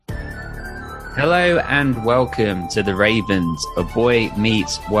Hello and welcome to the Ravens, a Boy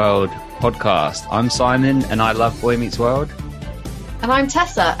Meets World podcast. I'm Simon and I love Boy Meets World. And I'm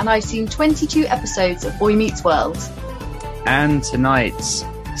Tessa and I've seen 22 episodes of Boy Meets World. And tonight's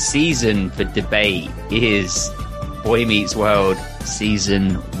season for debate is Boy Meets World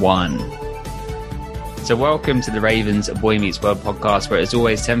Season 1. So welcome to the Ravens, a Boy Meets World podcast, where it's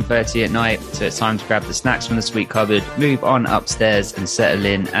always 10:30 at night, so it's time to grab the snacks from the sweet cupboard, move on upstairs and settle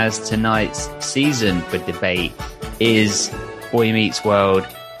in, as tonight's season for debate is Boy Meets World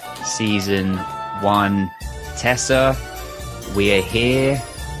Season 1. Tessa, we are here.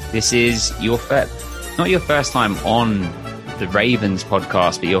 This is your not your first time on the Ravens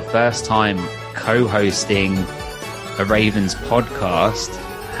podcast, but your first time co-hosting a Ravens podcast.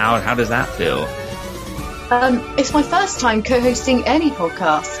 How does that feel? It's my first time co-hosting any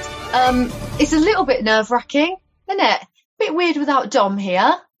podcast. It's a little bit nerve-wracking, isn't it? Bit weird without Dom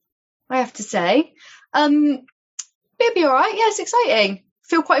here, I have to say. It'll be all right. Yeah, it's exciting.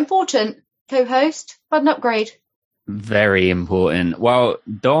 Feel quite important. Co-host, but an upgrade. Very important. Well,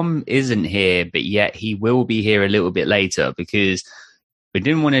 Dom isn't here, but yet he will be here a little bit later because I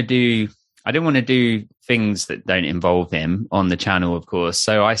didn't want to do things that don't involve him on the channel, of course.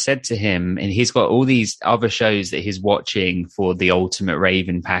 So I said to him, and he's got all these other shows that he's watching for the Ultimate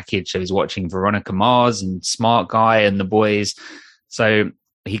Raven package. So he's watching Veronica Mars and Smart Guy and The Boys. So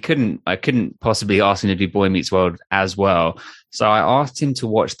I couldn't possibly ask him to do Boy Meets World as well. So I asked him to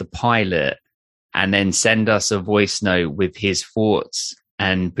watch the pilot and then send us a voice note with his thoughts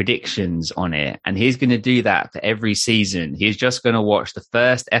and predictions on it. And he's going to do that for every season. He's just going to watch the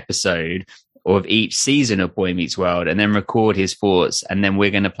first episode of each season of Boy Meets World and then record his thoughts. And then we're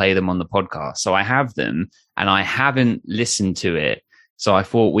going to play them on the podcast. So I have them and I haven't listened to it. So I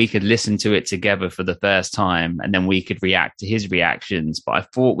thought we could listen to it together for the first time and then we could react to his reactions. But I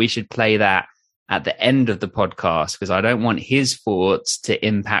thought we should play that at the end of the podcast because I don't want his thoughts to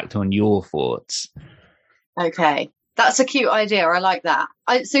impact on your thoughts. Okay. That's a cute idea. I like that.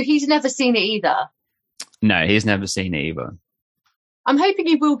 So he's never seen it either? No, he's never seen it either. I'm hoping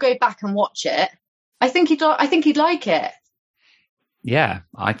he will go back and watch it. I think he'd like it. Yeah,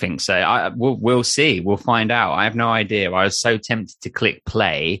 I think so. We'll see. We'll find out. I have no idea. I was so tempted to click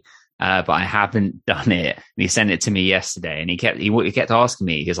play, but I haven't done it. And he sent it to me yesterday, and he kept asking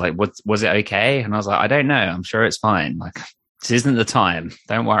me. He was like, "Was it okay?" And I was like, "I don't know. I'm sure it's fine. Like, this isn't the time.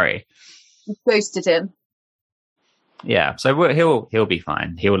 Don't worry." You ghosted him. Yeah, so he'll be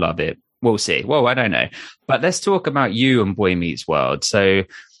fine. He'll love it. We'll see. Well, I don't know. But let's talk about you and Boy Meets World. So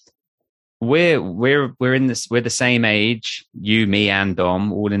we're the same age, you, me, and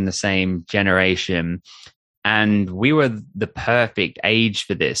Dom, all in the same generation. And we were the perfect age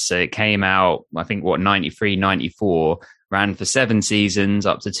for this. So it came out, I think, 93, 94, ran for 7 seasons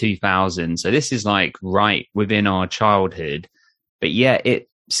up to 2000. So this is like right within our childhood. But yeah, it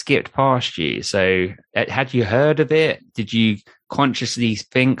skipped past you. So had you heard of it? Did you consciously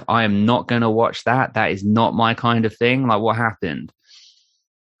think, I am not going to watch that? That is not my kind of thing. Like, what happened?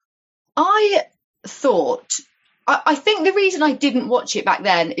 I think the reason I didn't watch it back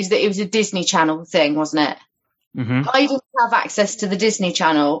then is that it was a Disney Channel thing, wasn't it? Mm-hmm. I didn't have access to the Disney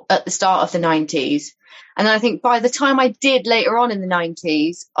Channel at the start of the 90s. And I think by the time I did later on in the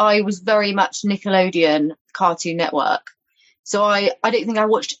 90s, I was very much Nickelodeon Cartoon Network. So I don't think I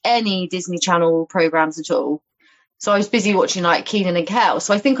watched any Disney Channel programs at all. So I was busy watching like Kenan and Kel.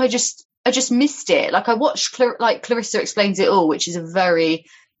 So I think I just missed it. Like I watched Clarissa Explains It All, which is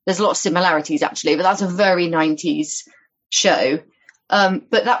there's a lot of similarities actually, but that's a very 90s show. But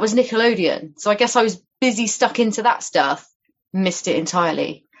that was Nickelodeon. So I guess I was busy stuck into that stuff, missed it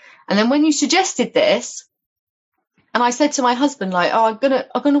entirely. And then when you suggested this, and I said to my husband, like, "Oh,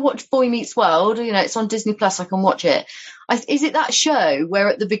 I'm gonna watch Boy Meets World. You know, it's on Disney Plus. I can watch it." Is it that show where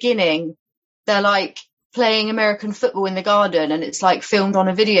at the beginning they're like playing American football in the garden and it's like filmed on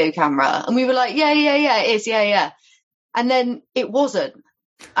a video camera? And we were like, yeah, it is, yeah. And then it wasn't.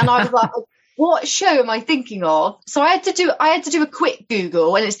 And I was like, what show am I thinking of? So I had to do a quick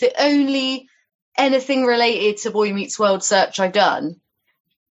Google, and it's the only anything related to Boy Meets World search I've done.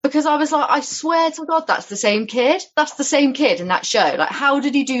 Because I was like, I swear to God, that's the same kid. That's the same kid in that show. Like, how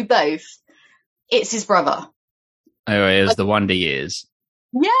did he do both? It's his brother. Oh, it was the Wonder Years.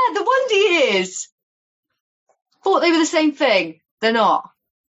 Yeah, the Wonder Years. Thought they were the same thing. They're not.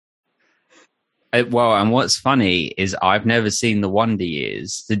 Well, and what's funny is I've never seen the Wonder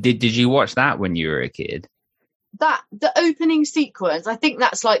Years. Did you watch that when you were a kid? The opening sequence, I think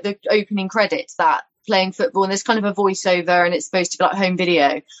that's like the opening credits, that playing football, and there's kind of a voiceover and it's supposed to be like home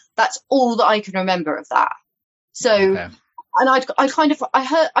video. That's all that I can remember of that. So okay. And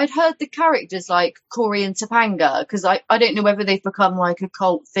I'd heard the characters like Corey and Topanga, because I don't know whether they've become like a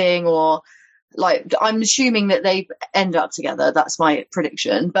cult thing, or like, I'm assuming that they end up together. That's my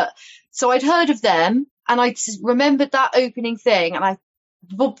prediction. But so I'd heard of them, and I remembered that opening thing, and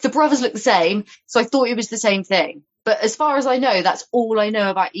the brothers look the same, so I thought it was the same thing. But as far as I know, that's all I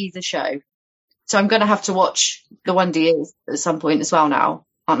know about either show. So I'm going to have to watch the Wonder Years at some point as well now,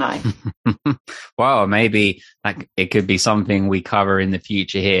 aren't I? Well, maybe like it could be something we cover in the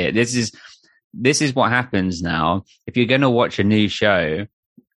future here. This is what happens now. If you're going to watch a new show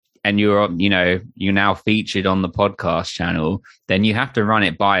and you're now featured on the podcast channel, then you have to run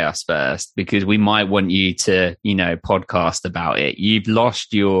it by us first, because we might want you to, podcast about it. You've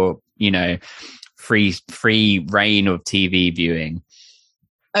lost your, free reign of TV viewing.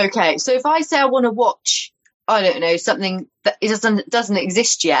 Okay, so if I say I want to watch, I don't know, something that doesn't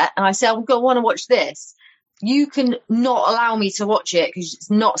exist yet, and I say I want to watch this, you can not allow me to watch it because it's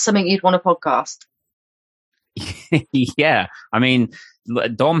not something you'd want to podcast. Yeah, I mean,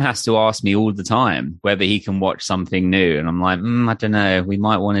 Dom has to ask me all the time whether he can watch something new, and I'm like, I don't know, we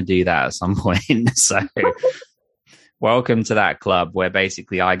might want to do that at some point. So welcome to that club where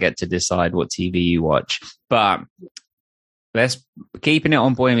basically I get to decide what TV you watch. But let's keeping it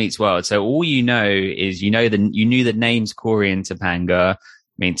on Boy Meets World. So all you know is you knew the names Corey and Topanga. I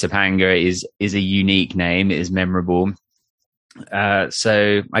mean, Topanga is a unique name. It is memorable.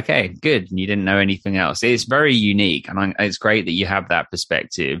 So okay, good. You didn't know anything else. It's very unique, and it's great that you have that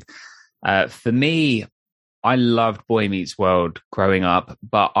perspective. For me, I loved Boy Meets World growing up,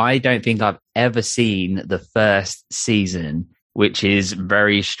 but I don't think I've ever seen the first season, which is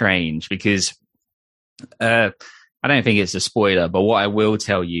very strange because I don't think it's a spoiler, but what I will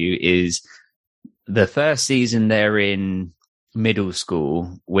tell you is the first season they're in middle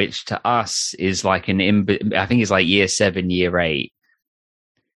school, which to us is like I think it's like year 7, year 8.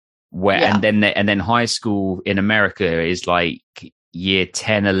 And then high school in America is like year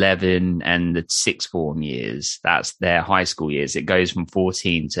 10, 11, and the sixth form years. That's their high school years. It goes from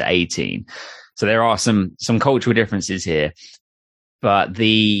 14 to 18. So there are some cultural differences here, but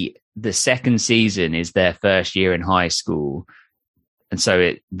the second season is their first year in high school. And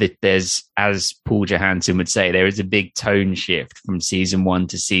so there's, as Paul Johansson would say, there is a big tone shift from season 1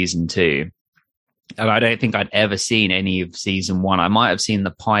 to season 2. And I don't think I'd ever seen any of season 1. I might have seen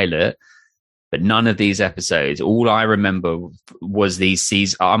the pilot, but none of these episodes. All I remember was these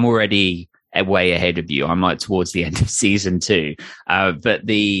seasons. I'm already way ahead of you. I'm like towards the end of season 2. But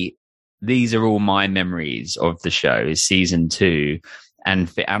these are all my memories of the show, is season 2. And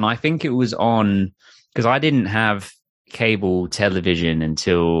I think it was on, because I didn't have cable television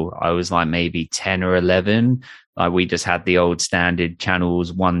until I was like maybe 10 or 11. Like we just had the old standard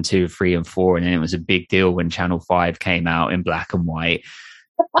channels 1, 2, 3, and 4, and then it was a big deal when Channel 5 came out in black and white.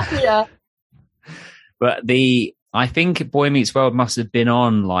 Yeah. But I think Boy Meets World must have been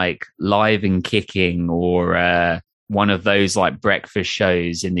on like Live and Kicking, or one of those like breakfast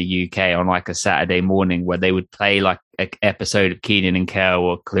shows in the UK on like a Saturday morning, where they would play like an episode of Kenan and Kel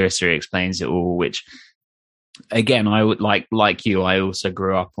or Clarissa Explains It All, which again, I would like you, I also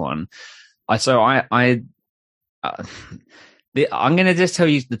grew up on. I'm going to just tell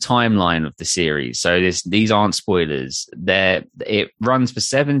you the timeline of the series. So these aren't spoilers. It runs for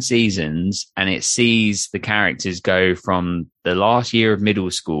 7 seasons, and it sees the characters go from the last year of middle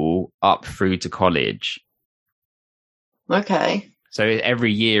school up through to college. Okay. So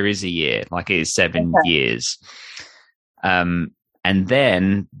every year is a year, like it is 7 years. And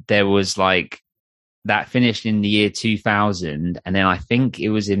then there was like, that finished in the year 2000. And then I think it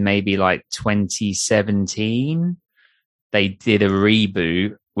was in maybe like 2017, they did a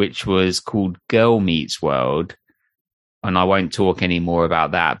reboot, which was called Girl Meets World. And I won't talk any more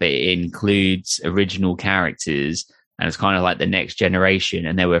about that, but it includes original characters, and it's kind of like the next generation.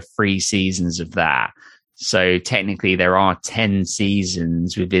 And there were 3 seasons of that. So technically there are 10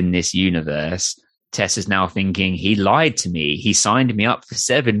 seasons within this universe. Tessa's now thinking, he lied to me. He signed me up for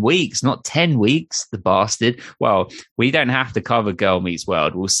 7 weeks, not 10 weeks, the bastard. Well, we don't have to cover Girl Meets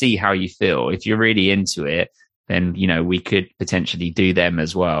World. We'll see how you feel. If you're really into it, then, we could potentially do them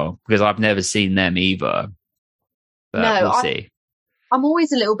as well, because I've never seen them either. But we'll see. I'm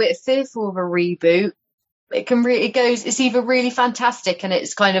always a little bit fearful of a reboot. It's either really fantastic and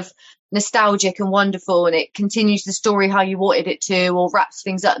it's kind of nostalgic and wonderful, and it continues the story how you wanted it to, or wraps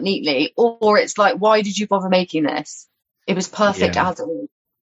things up neatly, or it's like, why did you bother making this? It was perfect as it was.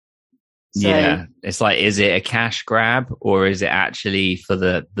 So, yeah, it's like, is it a cash grab, or is it actually for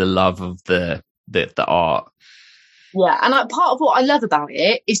the love of the art? Yeah, and part of what I love about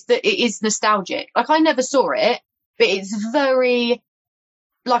it is that it is nostalgic. Like, I never saw it, but it's very,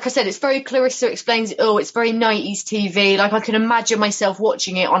 like I said, it's very Clarissa Explains It All. It's very 90s TV. Like, I can imagine myself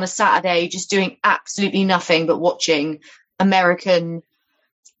watching it on a Saturday, just doing absolutely nothing but watching American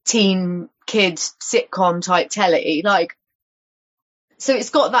teen kids sitcom type telly. Like, so it's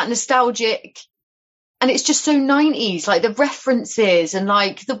got that nostalgic, and it's just so 90s, like the references, and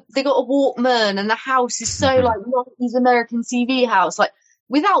like they got a Walkman, and the house is so like 90s American TV house. Like,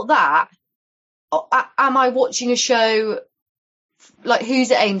 without that, am I watching a show? Like, who's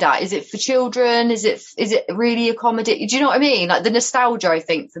it aimed at? Is it for children? Is it really a comedy? Do you know what I mean? Like, the nostalgia, I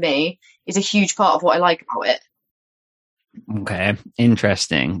think, for me, is a huge part of what I like about it. Okay,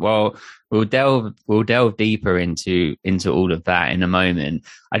 interesting. Well, we'll delve deeper into all of that in a moment.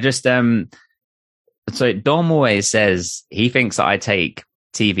 I just so Dom always says he thinks that I take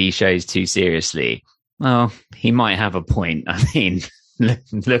TV shows too seriously. Well, he might have a point. I mean,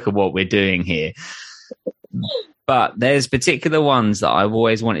 look at what we're doing here. But there's particular ones that I've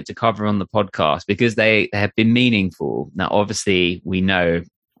always wanted to cover on the podcast because they have been meaningful. Now, obviously, we know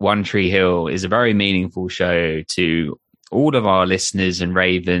One Tree Hill is a very meaningful show to all of our listeners and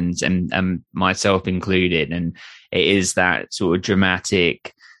Ravens, and myself included. And it is that sort of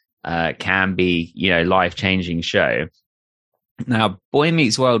dramatic, can be, life-changing show. Now, Boy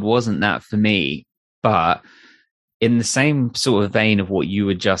Meets World wasn't that for me, but in the same sort of vein of what you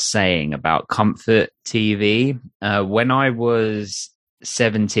were just saying about comfort TV, when I was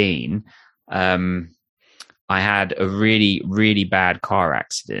 17, I had a really, really bad car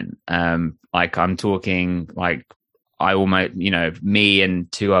accident. Like, I'm talking like I almost, me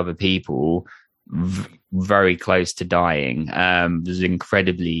and two other people very close to dying. Was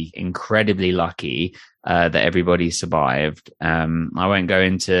incredibly, incredibly lucky that everybody survived. I won't go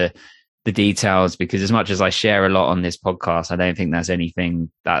into the details because as much as I share a lot on this podcast, I don't think that's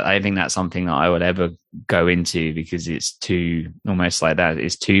something that I would ever go into because it's too, almost like that,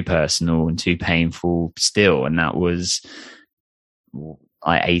 it's too personal and too painful still. And that was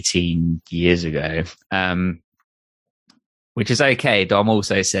like 18 years ago. Which is okay. Dom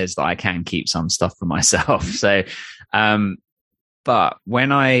also says that I can keep some stuff for myself. So, but when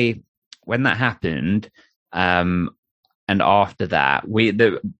that happened, and after that,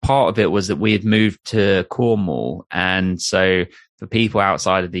 the part of it was that we had moved to Cornwall. And so for people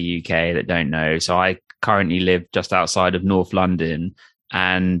outside of the UK that don't know, so I currently live just outside of North London,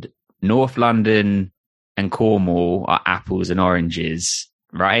 and North London and Cornwall are apples and oranges,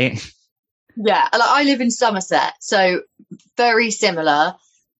 right? Yeah, like, I live in Somerset, so very similar.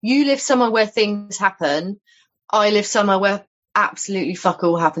 You live somewhere where things happen. I live somewhere where absolutely fuck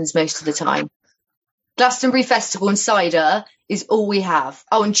all happens most of the time. Glastonbury Festival and cider is all we have.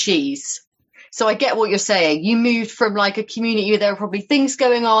 Oh, and cheese. So I get what you're saying. You moved from like a community where there were probably things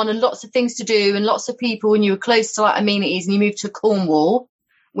going on and lots of things to do and lots of people, and you were close to like amenities, and you moved to Cornwall,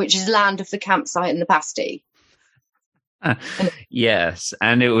 which is land of the campsite and the pasty. Yes,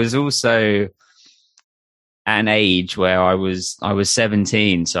 and it was also an age where I was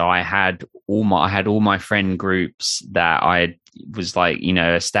 17, so I had all my friend groups that I was like,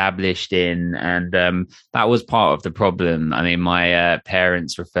 established in, and that was part of the problem. I mean, my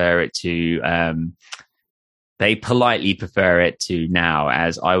parents refer it to they politely prefer it to now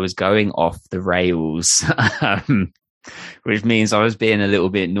as I was going off the rails, which means I was being a little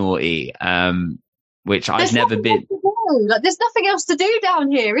bit naughty, which I've never been. Like, there's nothing else to do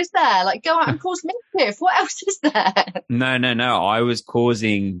down here, is there? Like, go out and cause mischief. What else is there? No. I was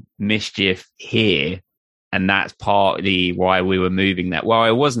causing mischief here, and that's partly why we were moving there. Well,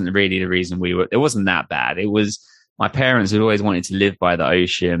 it wasn't really the reason it wasn't that bad. It was my parents had always wanted to live by the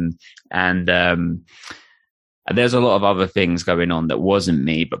ocean, and there's a lot of other things going on that wasn't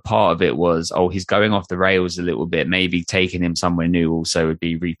me, but part of it was, he's going off the rails a little bit. Maybe taking him somewhere new also would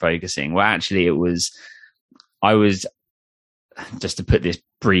be refocusing. Well, actually, I was, just to put this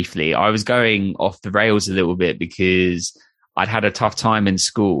briefly, I was going off the rails a little bit because I'd had a tough time in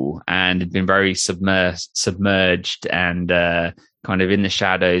school and had been very submerged and kind of in the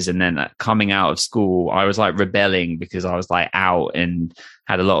shadows. And then coming out of school, I was like rebelling because I was like out and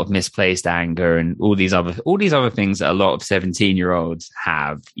had a lot of misplaced anger and all these other things that a lot of 17-year-olds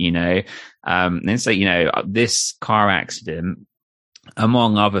have, and so, this car accident,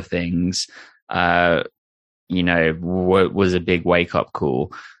 among other things, was a big wake up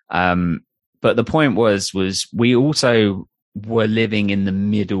call. But the point was we also were living in the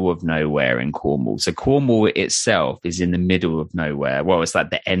middle of nowhere in Cornwall. So Cornwall itself is in the middle of nowhere. Well, it's like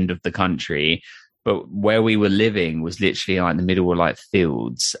the end of the country, but where we were living was literally like in the middle of like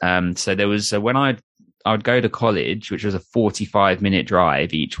fields. So there was, when I would go to college, which was a 45-minute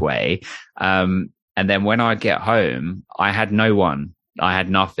drive each way. And then when I'd get home, I had no one. I had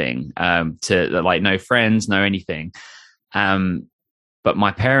nothing, to like, no friends, no anything. But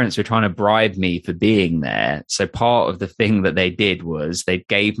my parents were trying to bribe me for being there. So part of the thing that they did was they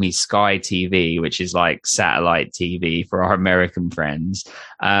gave me Sky TV, which is like satellite TV for our American friends,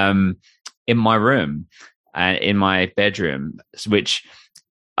 in my room and in my bedroom, which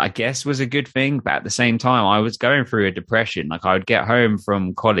I guess was a good thing. But at the same time, I was going through a depression. Like, I would get home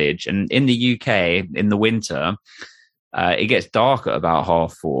from college, and in the UK in the winter, it gets dark at about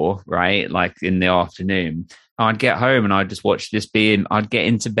 4:30, right? Like in the afternoon. I'd get home and I'd just watch this I'd get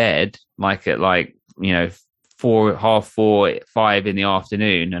into bed like at 4, 4:30, 5 in the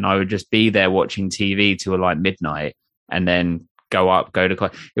afternoon. And I would just be there watching TV till like midnight and then go to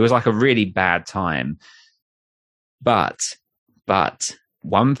college. It was like a really bad time. But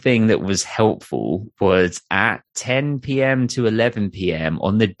one thing that was helpful was at 10 p.m. to 11 p.m.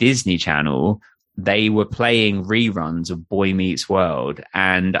 on the Disney Channel, they were playing reruns of Boy Meets World.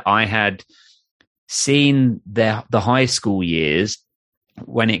 And I had seen the high school years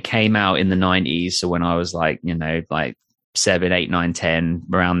when it came out in the 90s. So when I was like 7, 8, 9, 10,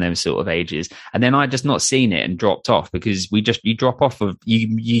 around them sort of ages. And then I'd just not seen it and dropped off, because you drop off of,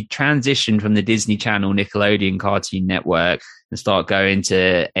 you transition from the Disney Channel, Nickelodeon, Cartoon Network, and start going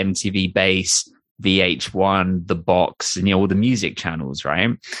to MTV Base, VH1, The Box, and all the music channels,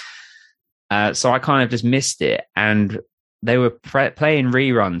 right? So I kind of just missed it. And they were playing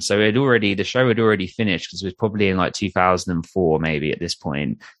reruns. So the show had already finished, because it was probably in like 2004, maybe at this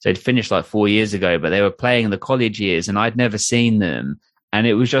point. So it finished like 4 years ago, but they were playing the college years and I'd never seen them. And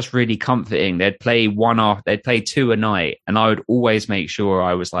it was just really comforting. They'd play two a night, and I would always make sure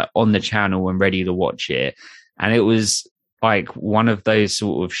I was like on the channel and ready to watch it. And it was like one of those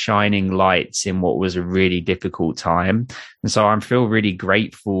sort of shining lights in what was a really difficult time. And so I feel really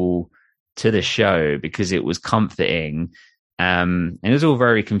grateful to the show, because it was comforting. And it was all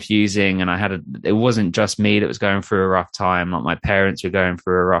very confusing, and it wasn't just me that was going through a rough time. Like, my parents were going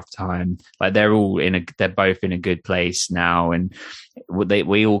through a rough time. Like, they're both in a good place now. And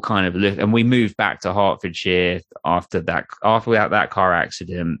we all kind of lived, and we moved back to Hertfordshire after that car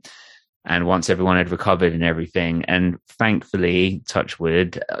accident. And once everyone had recovered and everything, and thankfully, touch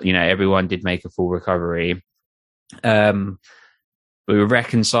wood, everyone did make a full recovery. We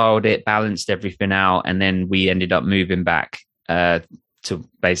reconciled it, balanced everything out, and then we ended up moving back to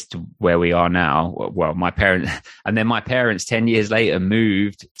where we are now. Well, my parents 10 years later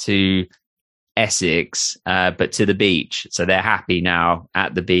moved to Essex, but to the beach. So they're happy now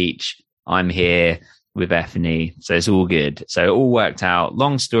at the beach. I'm here with Bethany, so it's all good. So it all worked out.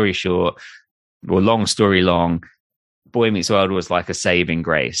 Long story short, or long story long, Boy Meets World was like a saving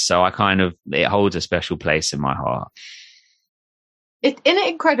grace. So it holds a special place in my heart. Isn't it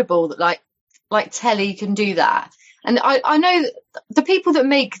incredible that like telly can do that? And I know the people that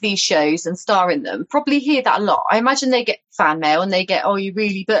make these shows and star in them probably hear that a lot. I imagine they get fan mail and they get, oh, you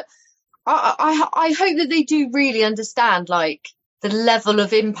really, but I hope that they do really understand like the level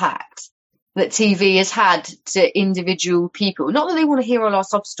of impact that TV has had to individual people. Not that they want to hear all our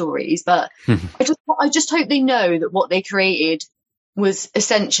sob stories, but I just hope they know that what they created was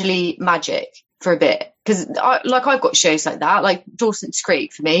essentially magic for a bit. Because I've got shows like that, like Dawson's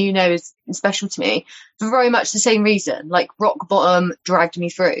Creek for me, is special to me for very much the same reason. Like Rock Bottom dragged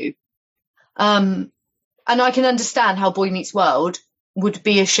me through, and I can understand how Boy Meets World would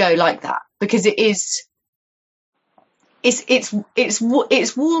be a show like that, because it's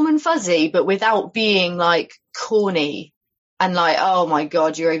warm and fuzzy, but without being like corny and like, oh my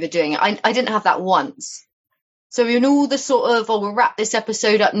god, you're overdoing it. I didn't have that once. So in all the sort of, we'll wrap this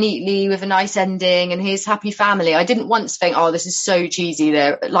episode up neatly with a nice ending and here's happy family, I didn't once think, oh, this is so cheesy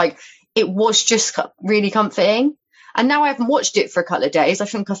there. Like, it was just really comforting. And now I haven't watched it for a couple of days. I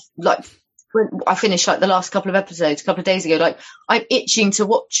think when I finished like the last couple of episodes a couple of days ago, like I'm itching to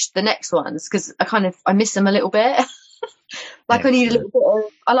watch the next ones because I miss them a little bit. Like, I need a little bit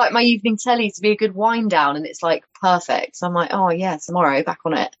of, I like my evening telly to be a good wind down, and it's like perfect. So I'm like, oh yeah, tomorrow back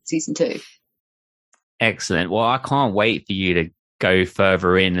on it, season 2. Excellent. Well, I can't wait for you to go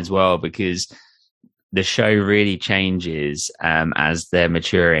further in as well, because the show really changes as they're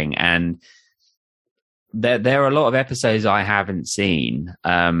maturing, and there are a lot of episodes I haven't seen. So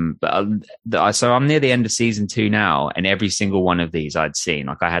I'm near the end of season 2 now, and every single one of these I'd seen.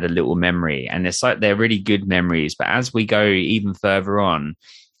 Like, I had a little memory, and they're really good memories. But as we go even further on,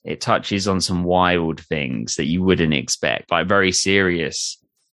 it touches on some wild things that you wouldn't expect, like very serious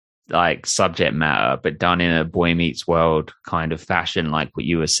like subject matter, but done in a Boy Meets World kind of fashion, like what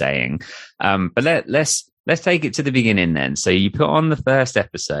you were saying. But let's take it to the beginning then. So you put on the first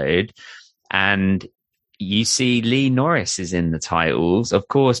episode, And you see Lee Norris is in the titles, of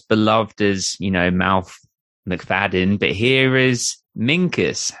course, beloved as, Mouth McFadden, but here is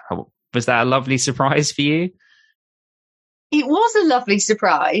Minkus. Was that a lovely surprise for you? It was a lovely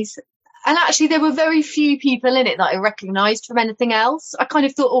surprise. And actually, there were very few people in it that I recognised from anything else. I kind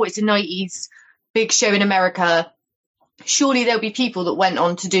of thought, oh, it's a 90s big show in America. Surely there'll be people that went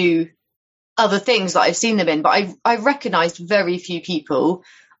on to do other things that I've seen them in. But I recognised very few people.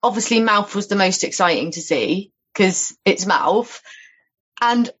 Obviously, Mouth was the most exciting to see because it's Mouth.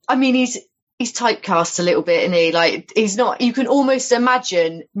 And I mean, he's typecast a little bit, and he's not. You can almost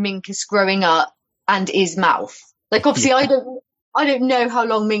imagine Minkus growing up and is Mouth. Like, obviously, yeah. I don't know how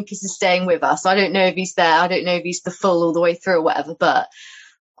long Minkus is staying with us. I don't know if he's there. I don't know if he's the full all the way through or whatever. But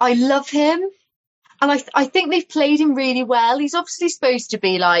I love him, and I think they've played him really well. He's obviously supposed to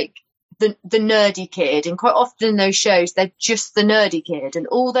be like the nerdy kid, and quite often in those shows they're just the nerdy kid, and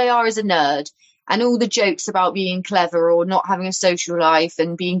all they are is a nerd. And all the jokes about being clever or not having a social life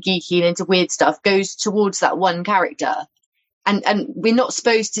and being geeky and into weird stuff goes towards that one character. And we're not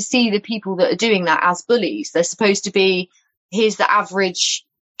supposed to see the people that are doing that as bullies. They're supposed to be, here's the average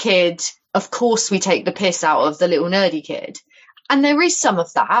kid. Of course we take the piss out of the little nerdy kid. And there is some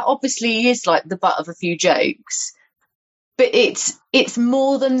of that. Obviously he is like the butt of a few jokes. But it's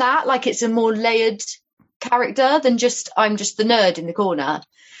more than that. Like, it's a more layered character than just, I'm just the nerd in the corner.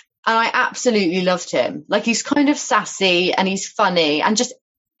 And I absolutely loved him. Like, he's kind of sassy and he's funny, and just,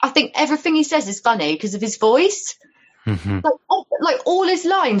 I think everything he says is funny because of his voice. Mm-hmm. Like all his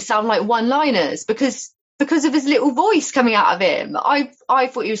lines sound like one-liners because of his little voice coming out of him. I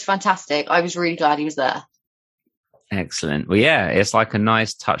thought he was fantastic. I was really glad he was there. Excellent. Well, yeah, it's like a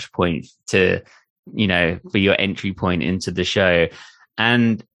nice touch point to, for your entry point into the show.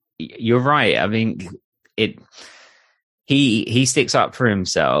 And you're right. I mean, He sticks up for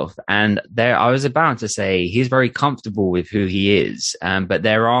himself, and I was about to say he's very comfortable with who he is, but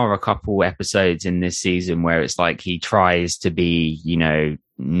there are a couple episodes in this season where it's like he tries to be,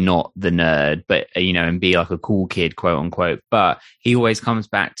 not the nerd, but and be like a cool kid, quote unquote. But he always comes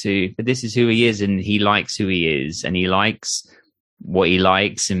back to, but this is who he is, and he likes who he is, and he likes what he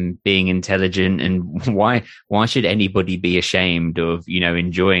likes and being intelligent. And why should anybody be ashamed of,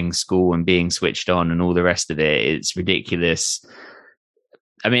 enjoying school and being switched on and all the rest of it? It's ridiculous.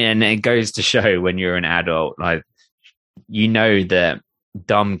 I mean, and it goes to show when you're an adult, like, that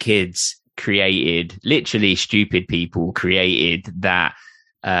dumb kids literally stupid people created that,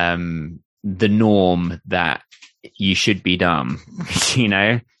 the norm that you should be dumb,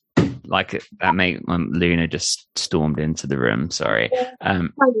 like that Luna just stormed into the room. Sorry.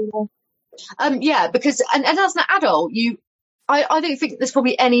 Yeah, because and as an adult, I don't think there's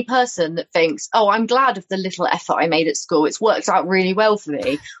probably any person that thinks, oh, I'm glad of the little effort I made at school. It's worked out really well for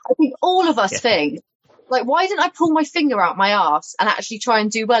me. I think all of us think, like, why didn't I pull my finger out my arse and actually try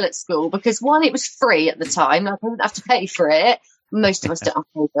and do well at school? Because one, it was free at the time. Like, I didn't have to pay for it. Most of us don't have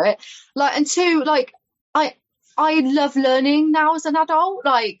to pay for it. Like, and two, like, I love learning now as an adult.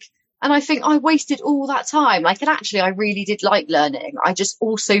 Like, and I think I wasted all that time. Like, and actually, I really did like learning. I just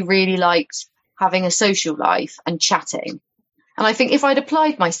also really liked having a social life and chatting. And I think if I'd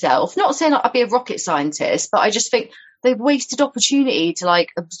applied myself, not saying I'd be a rocket scientist, but I just think they've wasted opportunity to, like,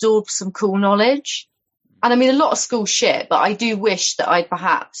 absorb some cool knowledge. And I mean, a lot of school shit, but I do wish that I'd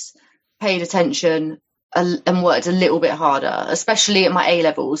perhaps paid attention and worked a little bit harder, especially at my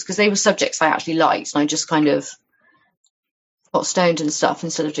A-levels, because they were subjects I actually liked, and I just kind of got stoned and stuff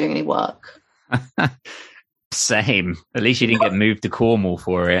instead of doing any work. Same. At least you didn't get moved to Cornwall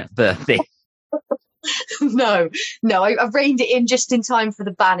for it. But No, I reined it in just in time for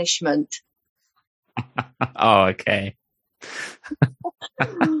the banishment. Oh, okay.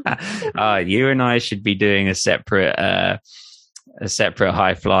 You and I should be doing a separate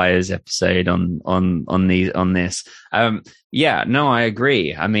High Flyers episode on this. Yeah, no, I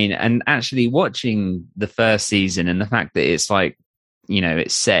agree. I mean, and actually watching the first season and the fact that it's like,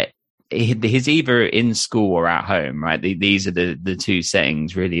 it's set, he's either in school or at home, right? These are the two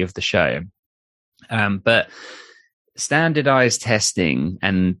settings really of the show. But standardized testing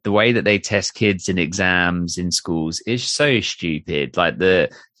and the way that they test kids in exams in schools is so stupid. Like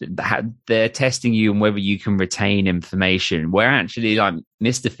they're testing you on whether you can retain information, where actually, like,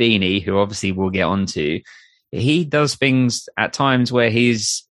 Mr. Feeney, who obviously we'll get onto, he does things at times where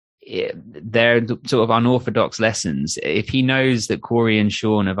they're sort of unorthodox lessons. If he knows that Corey and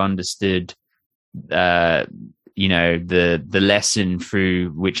Sean have understood, the lesson through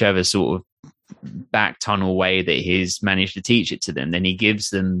whichever sort of back tunnel way that he's managed to teach it to them, then he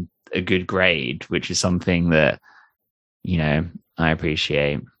gives them a good grade, which is something that, I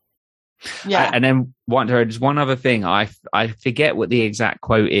appreciate. Yeah. And then there's one other thing. I forget what the exact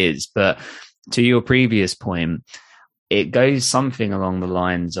quote is, but to your previous point, it goes something along the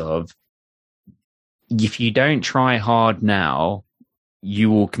lines of, if you don't try hard now, you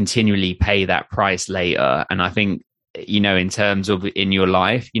will continually pay that price later. And I think, in terms of in your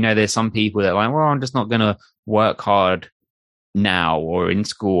life, there's some people that are like, well, I'm just not going to work hard now or in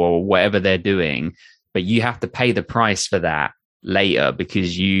school or whatever they're doing, but you have to pay the price for that later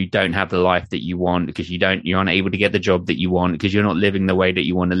because you don't have the life that you want, because you're unable to get the job that you want, because you're not living the way that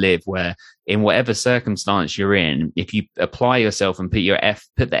you want to live, where in whatever circumstance you're in, if you apply yourself and put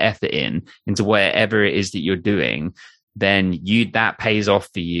the effort into whatever it is that you're doing, then that pays off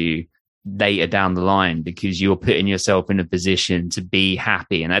for you later down the line, because you're putting yourself in a position to be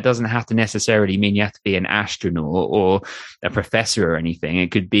happy. And that doesn't have to necessarily mean you have to be an astronaut or a professor or anything.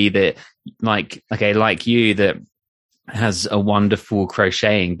 It could be that like you that has a wonderful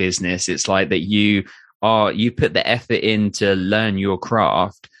crocheting business. It's like that you put the effort in to learn your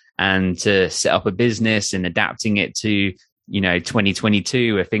craft and to set up a business and adapting it to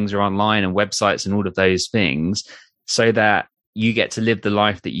 2022 where things are online and websites and all of those things, so that you get to live the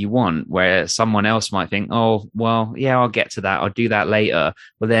life that you want, where someone else might think, oh, well, yeah, I'll get to that. I'll do that later.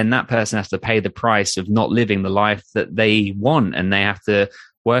 Well, then that person has to pay the price of not living the life that they want, and they have to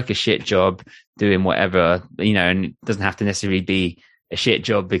work a shit job doing whatever, and it doesn't have to necessarily be a shit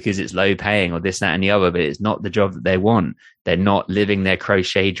job because it's low paying or this, that, and the other, but it's not the job that they want. They're not living their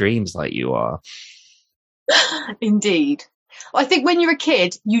crochet dreams like you are. Indeed. I think when you're a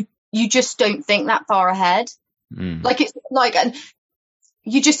kid, you just don't think that far ahead. Like, it's like, and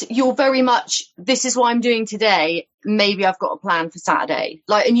you're very much, this is what I'm doing today. Maybe I've got a plan for Saturday.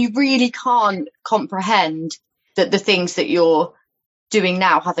 Like, and you really can't comprehend that the things that you're doing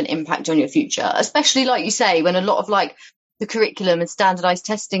now have an impact on your future, especially like you say, when a lot of like the curriculum and standardized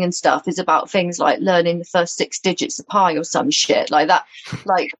testing and stuff is about things like learning the first 6 digits of pi or some shit like that.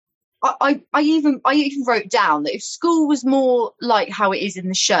 Like, I even wrote down that if school was more like how it is in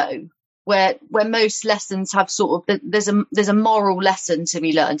the show, where most lessons have sort of, there's a moral lesson to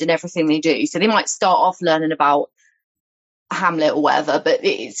be learned in everything they do. So they might start off learning about Hamlet or whatever, but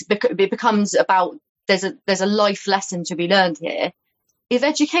it becomes about, there's a life lesson to be learned here. If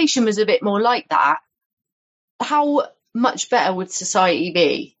education was a bit more like that, how much better would society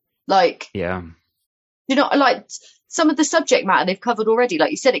be? Like, yeah, like some of the subject matter they've covered already,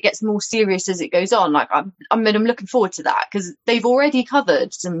 like you said, it gets more serious as it goes on. Like, I'm looking forward to that, because they've already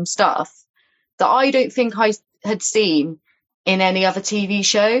covered some stuff that I don't think I had seen in any other TV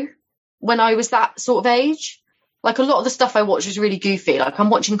show when I was that sort of age. Like, a lot of the stuff I watched was really goofy. Like, I'm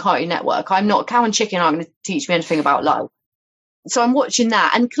watching Cartoon Network. I'm not, Cow and Chicken aren't going to teach me anything about life. So I'm watching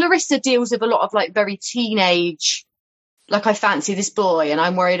that. And Clarissa deals with a lot of like very teenage, like, I fancy this boy and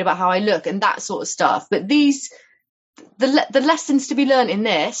I'm worried about how I look and that sort of stuff. But the lessons to be learned in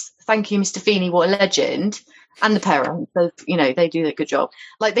this, thank you, Mr. Feeney, what a legend, and the parents, they do a good job.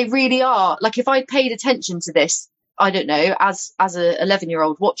 Like, they really are. Like, if I paid attention to this, I don't know, as a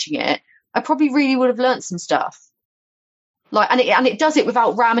 11-year-old watching it, I probably really would have learnt some stuff. Like, and it does it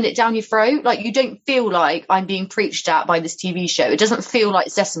without ramming it down your throat. Like, you don't feel like I'm being preached at by this TV show. It doesn't feel like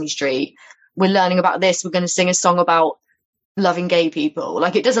Sesame Street. We're learning about this. We're going to sing a song about loving gay people.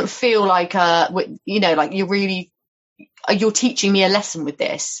 Like, it doesn't feel like, like you're teaching me a lesson with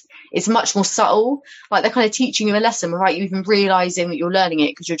this. It's much more subtle. Like, they're kind of teaching you a lesson without you even realizing that you're learning it,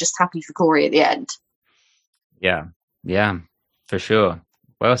 because you're just happy for Corey at the end. Yeah, for sure.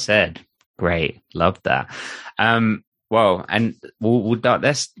 Well said. Great. Love that. Well, and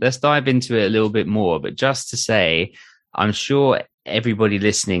let's dive into it a little bit more. But just to say, I'm sure everybody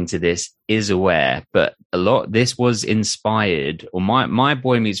listening to this is aware, but this was inspired, or my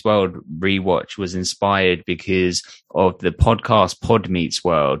Boy Meets World rewatch was inspired because of the podcast Pod Meets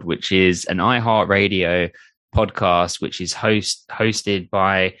World, which is an iHeartRadio podcast, which is hosted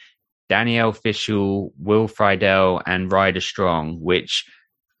by Danielle Fishel, Will Friedle, and Ryder Strong, which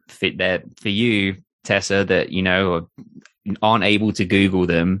fit there for you, Tessa, that aren't able to Google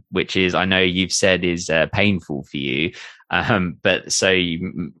them, which is, I know you've said, is painful for you, but so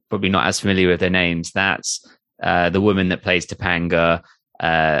you're probably not as familiar with their names. That's the woman that plays Topanga,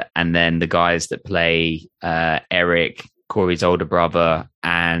 and then the guys that play Eric, Corey's older brother,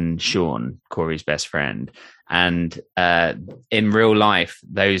 and Sean, Corey's best friend. And in real life,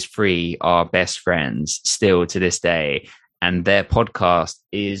 those 3 are best friends still to this day. And their podcast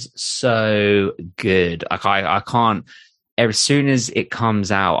is so good. Like, I can't. As soon as it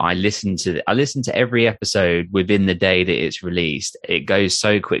comes out, I listen to every episode within the day that it's released. It goes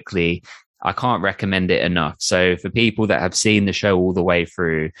so quickly. I can't recommend it enough. So for people that have seen the show all the way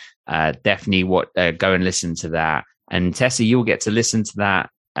through, definitely go and listen to that. And Tessa, you'll get to listen to that,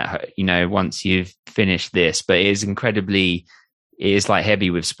 once you've finished this. But it is like heavy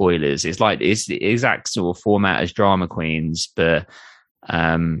with spoilers. It's the exact sort of format as Drama Queens, but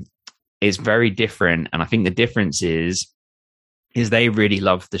it's very different. And I think the difference is they really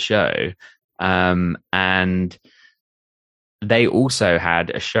loved the show. And they also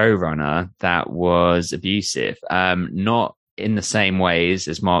had a showrunner that was abusive, not in the same ways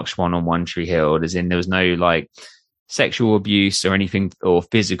as Mark Schwann on One Tree Hill, as in there was no like sexual abuse or anything or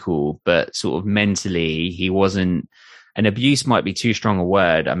physical, but sort of mentally he wasn't. And abuse might be too strong a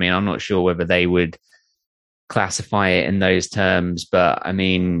word. I mean, I'm not sure whether they would classify it in those terms, but I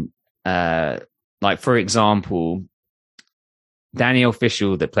mean, like for example, Danielle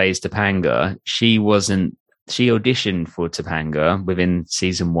Fishel that plays Topanga, she auditioned for Topanga within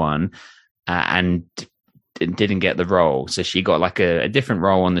season 1 and didn't get the role. So she got like a different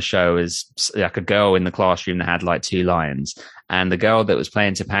role on the show as like a girl in the classroom that had like 2 lines. And the girl that was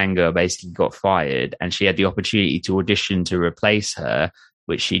playing Topanga basically got fired, and she had the opportunity to audition to replace her,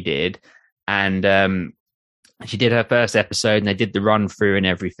 which she did. And she did her first episode, and they did the run through and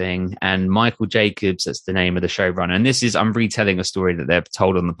everything. And Michael Jacobs, that's the name of the showrunner. And I'm retelling a story that they've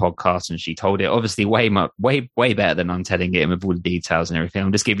told on the podcast, and she told it obviously way better than I'm telling it, and with all the details and everything.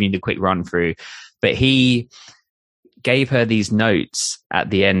 I'm just giving you the quick run through. But he gave her these notes at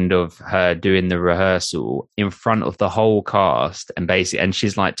the end of her doing the rehearsal in front of the whole cast, and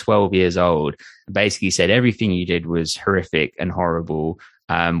she's like 12 years old. Basically said everything you did was horrific and horrible.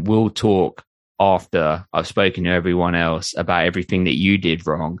 We'll talk after I've spoken to everyone else about everything that you did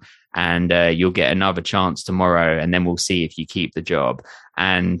wrong, and you'll get another chance tomorrow, and then we'll see if you keep the job.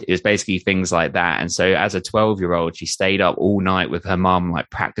 And it was basically things like that. And so as a 12-year-old, she stayed up all night with her mum,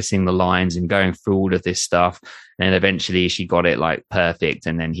 like practicing the lines and going through all of this stuff. And then eventually she got it like perfect,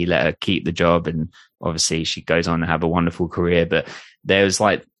 and then he let her keep the job. And obviously she goes on to have a wonderful career. But there was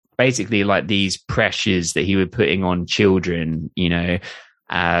like basically like these pressures that he was putting on children,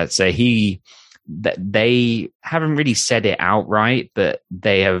 so they haven't really said it outright, but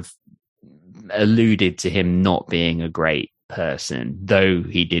they have alluded to him not being a great person, though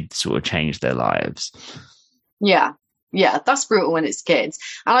he did sort of change their lives. Yeah, that's brutal when it's kids.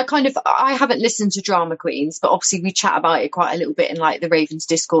 And I haven't listened to Drama Queens, but obviously we chat about it quite a little bit in like the Ravens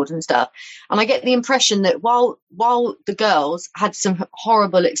Discord and stuff. And I get the impression that while the girls had some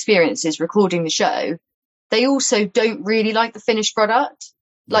horrible experiences recording the show, they also don't really like the finished product.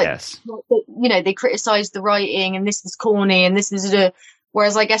 Like, yes. They criticised the writing, and this was corny, and this was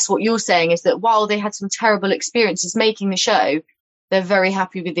whereas I guess what you're saying is that while they had some terrible experiences making the show, they're very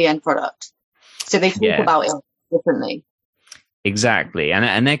happy with the end product. So they talk about it differently. Exactly.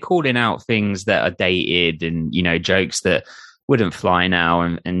 And they're calling out things that are dated and, jokes that wouldn't fly now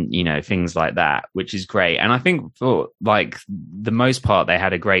and things like that, which is great. And I think for like the most part, they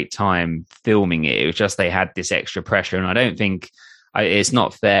had a great time filming it. It was just they had this extra pressure. And I don't think it's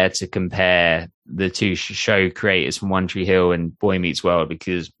not fair to compare the two show creators from One Tree Hill and Boy Meets World,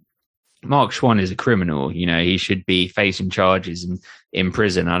 because Mark Schwann is a criminal. He should be facing charges and in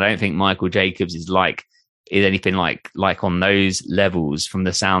prison. I don't think Michael Jacobs is anything like on those levels from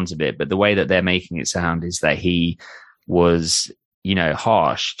the sounds of it. But the way that they're making it sound is that he was,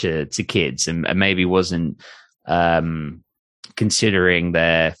 harsh to kids and maybe wasn't considering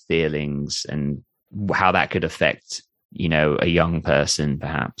their feelings and how that could affect a young person,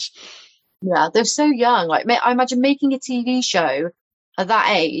 perhaps. Yeah, they're so young. Like, I imagine making a TV show at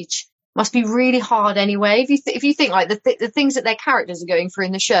that age must be really hard anyway. If you think like the things that their characters are going through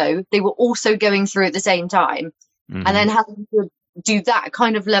in the show, they were also going through at the same time. Mm-hmm. And then having to do that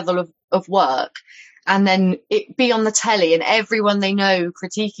kind of level of work, and then it be on the telly and everyone they know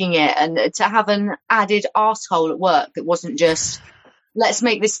critiquing it, and to have an added arsehole at work that wasn't just, let's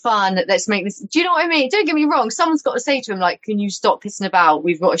make this fun, let's make this, do you know what I mean? Don't get me wrong, someone's got to say to him, like, can you stop pissing about,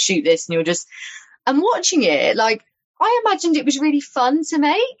 we've got to shoot this. And I'm watching it, like, I imagined it was really fun to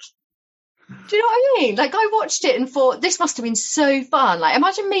make. Do you know what I mean? Like, I watched it and thought, this must have been so fun. Like,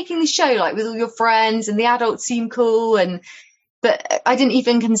 imagine making this show, like, with all your friends, and the adults seem cool. But I didn't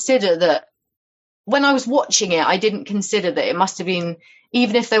even consider that, when I was watching it, I didn't consider that it must have been,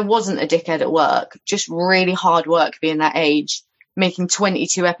 even if there wasn't a dickhead at work, just really hard work being that age, making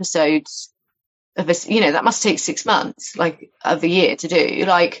 22 episodes of this, that must take 6 months, like, of a year to do.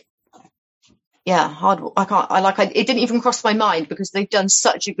 Like, yeah, hard. It didn't even cross my mind, because they've done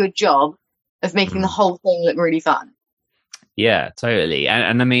such a good job of making the whole thing look really fun. Yeah, totally.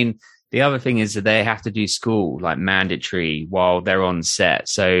 And I mean, the other thing is that they have to do school like mandatory while they're on set.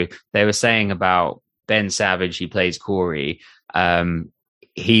 So they were saying about Ben Savage, he plays Corey.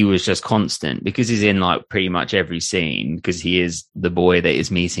 He was just constant because he's in like pretty much every scene because he is the boy that is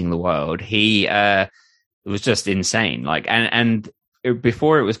meeting the world. He was just insane. Like, and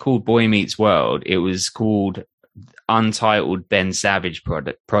before it was called Boy Meets World, it was called Untitled Ben Savage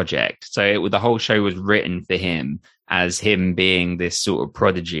Project. So the whole show was written for him as him being this sort of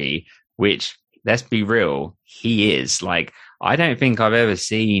prodigy, which, let's be real, he is. Like, I don't think I've ever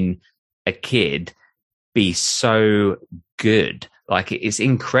seen a kid be so good. Like, it's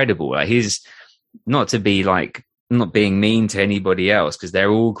incredible. Like, he's not to be like, not being mean to anybody else because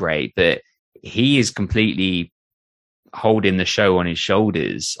they're all great, but he is completely holding the show on his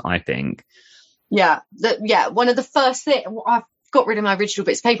shoulders, I think. Yeah. One of the first things, I've got rid of my original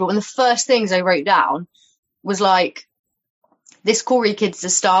bits of paper. One of the first things I wrote down was like, this Corey kid's a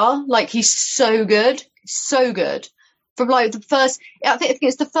star. Like, he's so good. So good. From like the first, I think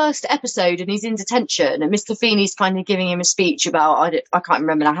it's the first episode, and he's in detention, and Mr. Feeney's kind of giving him a speech about, I can't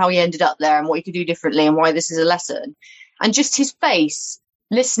remember now, how he ended up there and what he could do differently and why this is a lesson. And just his face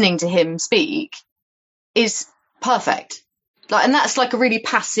listening to him speak is perfect. Like, and that's like a really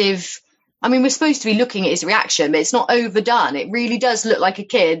passive, I mean, we're supposed to be looking at his reaction, but it's not overdone. It really does look like a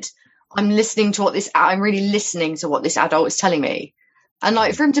kid. I'm really listening to what this adult is telling me. And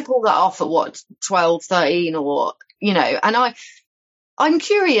like, for him to pull that off at 12, 13 or, you know, and I'm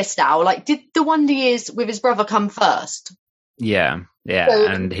curious now, like, did the Wonder Years with his brother come first? Yeah. So,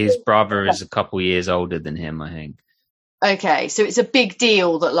 and his brother is a couple years older than him, I think. Okay. So it's a big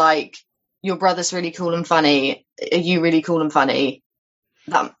deal that like, your brother's really cool and funny. Are you really cool and funny?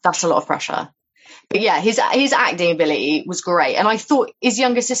 That's a lot of pressure. But yeah, his acting ability was great. And I thought his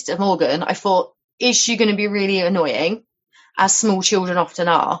younger sister, Morgan, is she going to be really annoying, as small children often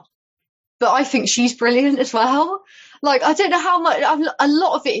are? But I think she's brilliant as well. Like, I don't know how much, a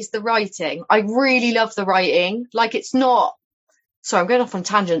lot of it is the writing. I really love the writing. Like, it's not, sorry, I'm going off on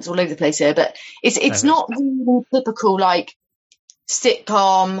tangents all over the place here, but it's not really typical, like,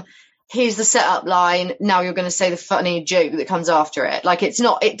 sitcom, here's the setup line, now you're going to say the funny joke that comes after it. Like, it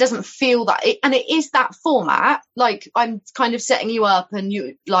doesn't feel that, and it is that format. Like, I'm kind of setting you up and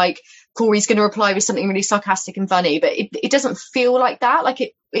you, like, Corey's going to reply with something really sarcastic and funny, but it doesn't feel like that.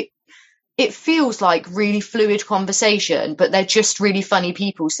 Like, it feels like really fluid conversation, but they're just really funny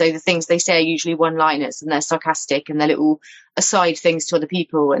people. So the things they say are usually one-liners and they're sarcastic and they're little aside things to other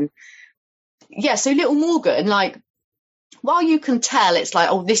people. And yeah, so little Morgan, like, while you can tell it's like,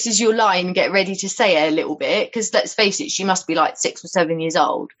 oh, this is your line, get ready to say it a little bit, because let's face it, she must be like 6 or 7 years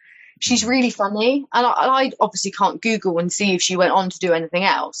old. She's really funny. And I obviously can't Google and see if she went on to do anything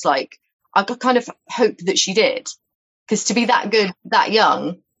else. Like, I kind of hope that she did, because to be that good, that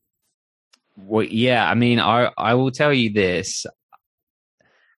young. Well, yeah, I mean, I will tell you this,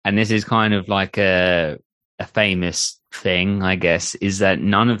 and this is kind of like a famous thing, I guess, is that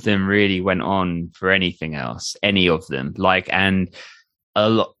none of them really went on for anything else, any of them. Like, and a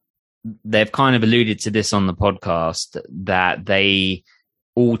lot, they've kind of alluded to this on the podcast, that they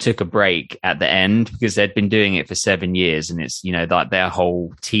all took a break at the end because they'd been doing it for 7 years, and it's, you know, like their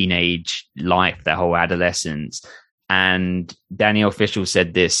whole teenage life, their whole adolescence. And Danielle Fishel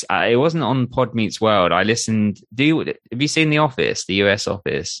said this. It wasn't on Pod Meets World. I listened. Have you seen The Office, the US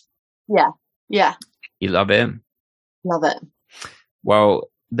Office? Yeah. You love it? Love it. Well,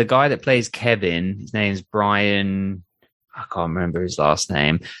 the guy that plays Kevin, his name's Brian. I can't remember his last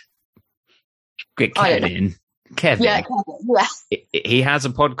name. Kevin. Yeah, Kevin. Yeah. He has a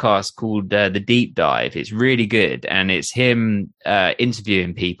podcast called The Deep Dive. It's really good, and it's him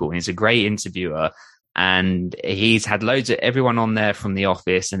interviewing people. And he's a great interviewer. And he's had loads of everyone on there from The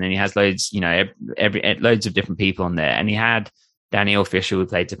Office, and then he has loads, you know, loads of different people on there. And he had Danielle Fishel, who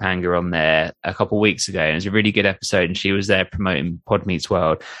played Topanga, on there a couple of weeks ago. And it was a really good episode, and she was there promoting Pod Meets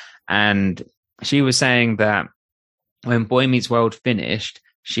World. And she was saying that when Boy Meets World finished,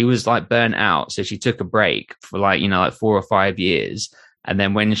 she was like burnt out, so she took a break for like 4 or 5 years. And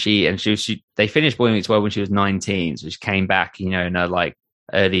then when they finished Boy Meets World when she was 19, so she came back, in her like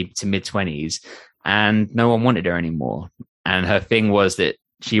early to mid 20s. And no one wanted her anymore. And her thing was that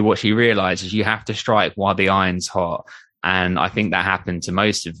what she realized is you have to strike while the iron's hot. And I think that happened to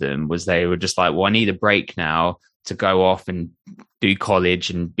most of them, was they were just like, well, I need a break now to go off and do college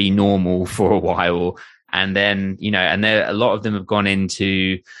and be normal for a while. And then, and a lot of them have gone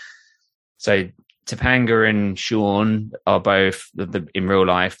into, so Topanga and Sean are both in real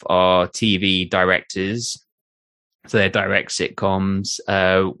life are TV directors. So they direct sitcoms.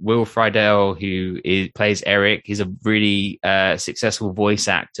 Will Friedle, plays Eric, he's a really successful voice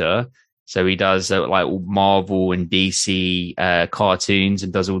actor. So he does like Marvel and DC cartoons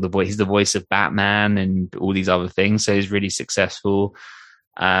and does all the voice. He's the voice of Batman and all these other things. So he's really successful.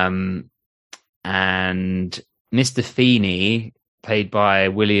 And Mr. Feeney, played by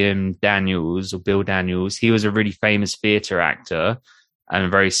William Daniels or Bill Daniels, he was a really famous theatre actor and a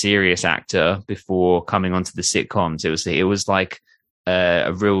very serious actor before coming onto the sitcoms. It was like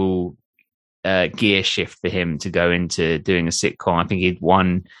a real gear shift for him to go into doing a sitcom. I think he'd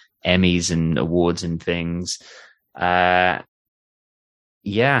won Emmys and awards and things. And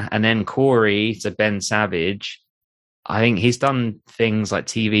then Corey, so Ben Savage, I think he's done things like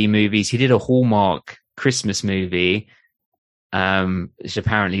TV movies. He did a Hallmark Christmas movie, which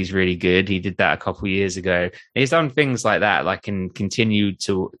apparently is really good. He did that a couple of years ago. He's done things like that, like, and continued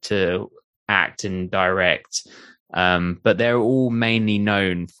to act and direct. But they're all mainly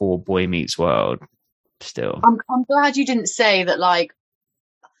known for Boy Meets World still. I'm glad you didn't say that, like,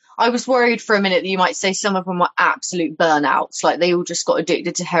 I was worried for a minute that you might say some of them were absolute burnouts, like they all just got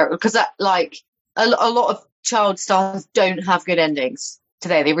addicted to heroin, because that, like, a lot of child stars don't have good endings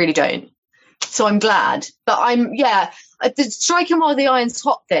today. They really don't. So I'm glad. But the striking while the iron's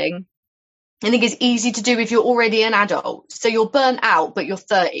hot thing, I think is easy to do if you're already an adult. So you're burnt out, but you're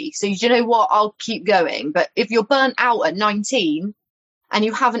 30. So you know what? I'll keep going. But if you're burnt out at 19 and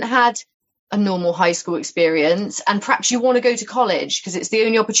you haven't had a normal high school experience, and perhaps you want to go to college because it's the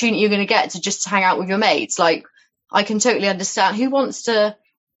only opportunity you're going to get to just hang out with your mates, like, I can totally understand who wants to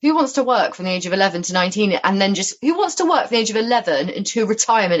work from the age of 11 to 19, and then who wants to work from the age of 11 into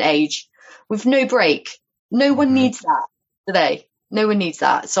retirement age with no break. No one needs that today. No one needs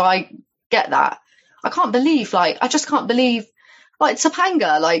that. So I get that. I just can't believe, like,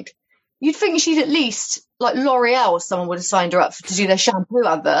 Topanga, like, you'd think she'd at least, like, L'Oreal or someone would have signed her up to do their shampoo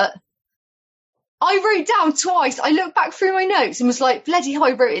advert. I wrote down twice. I looked back through my notes and was like, bloody hell,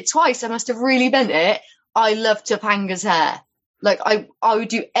 I wrote it twice. I must have really meant it. I love Topanga's hair. Like, I would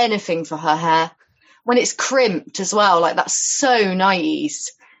do anything for her hair. When it's crimped as well, like, that's so 90s.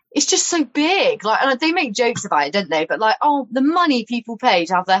 It's just so big. Like, and they make jokes about it, don't they? But, like, oh, the money people pay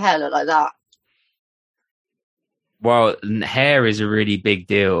to have their hair look like that. Well, hair is a really big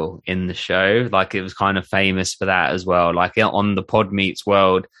deal in the show. Like, it was kind of famous for that as well. Like, on the Pod Meets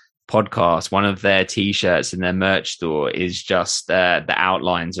World podcast, one of their t-shirts in their merch store is just the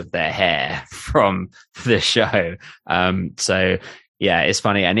outlines of their hair from the show. So yeah, it's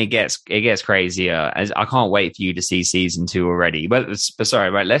funny, and it gets crazier. I can't wait for you to see season 2 already. But sorry,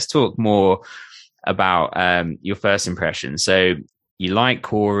 right? Let's talk more about your first impression. So you like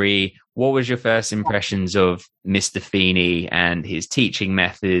Corey. What was your first impressions of Mr. Feeney and his teaching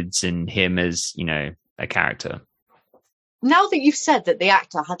methods and him as, you know, a character? Now that you've said that the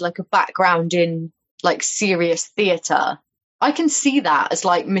actor had, like, a background in, like, serious theatre, I can see that as,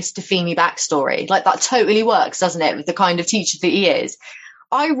 like, Mr. Feeney backstory. Like, that totally works, doesn't it, with the kind of teacher that he is.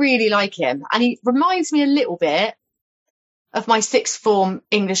 I really like him. And he reminds me a little bit of my sixth form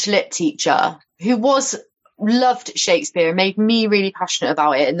English lit teacher, who loved Shakespeare and made me really passionate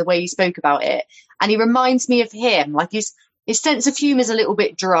about it and the way he spoke about it. And he reminds me of him. Like, his sense of humour is a little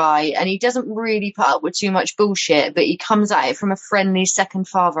bit dry, and he doesn't really put up with too much bullshit, but he comes at it from a friendly second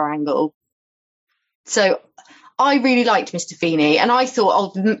father angle. So I really liked Mr. Feeney, and I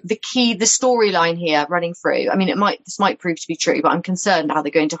thought, the storyline here running through, I mean, this might prove to be true, but I'm concerned now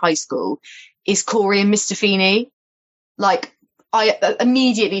they're going to high school, is Corey and Mr. Feeney. Like, I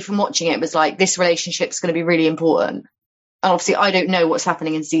immediately from watching it was like, this relationship's going to be really important. And obviously I don't know what's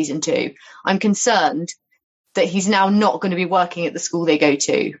happening in season 2. I'm concerned that he's now not going to be working at the school they go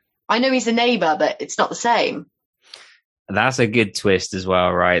to. I know he's a neighbour, but it's not the same. That's a good twist as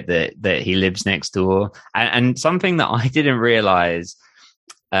well, right? That he lives next door. And something that I didn't realize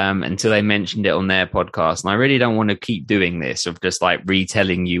until they mentioned it on their podcast. And I really don't want to keep doing this of just like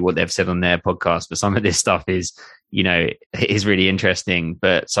retelling you what they've said on their podcast. But some of this stuff is, you know, is really interesting.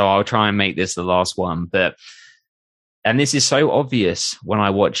 But so I'll try and make this the last one. And this is so obvious when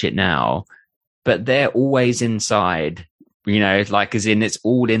I watch it now, but they're always inside, you know, like, as in it's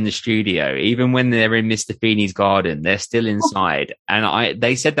all in the studio. Even when they're in Mr. Feeney's garden, they're still inside. And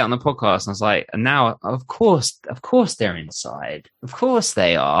they said that on the podcast, and I was like, and now, of course they're inside. Of course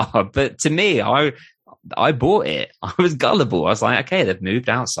they are. But to me, I bought it. I was gullible. I was like, okay, they've moved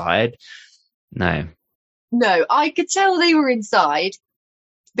outside. No, I could tell they were inside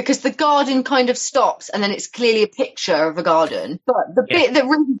because the garden kind of stops and then it's clearly a picture of a garden. But the bit that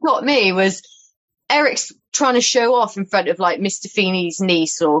really got me was Eric's trying to show off in front of, like, Mr. Feeney's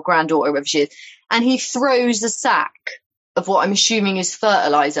niece or granddaughter, whatever she is. and he throws a sack of what I'm assuming is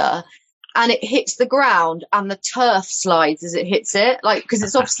fertilizer, and it hits the ground and the turf slides as it hits it, like, because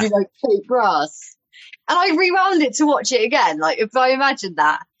it's obviously like fake grass. And I rewound it to watch it again. Like, if I imagine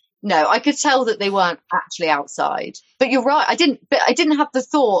that, no, I could tell that they weren't actually outside. But you're right. I didn't have the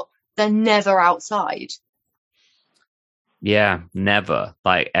thought they're never outside. Yeah, never,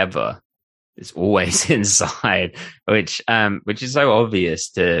 like ever. It's always inside, which is so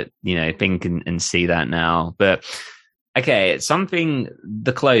obvious to, you know, think and see that now. But okay,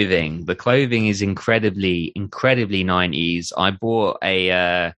 the clothing is incredibly 90s. I bought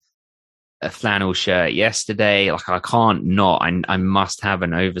a flannel shirt yesterday. Like, I can't not. I must have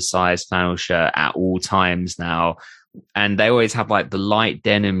an oversized flannel shirt at all times now. And they always have like the light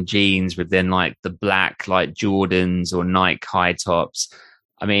denim jeans with then like the black like Jordans or Nike high tops.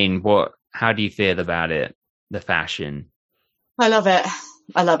 I mean, how do you feel about it? The fashion? I love it.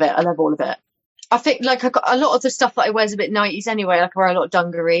 I love all of it. I think like a lot of the stuff that I wear is a bit 90s anyway. Like, I wear a lot of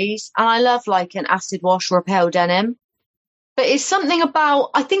dungarees, and I love like an acid wash repel denim. But it's something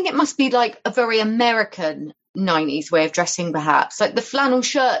about, I think it must be like a very American 90s way of dressing, perhaps, like the flannel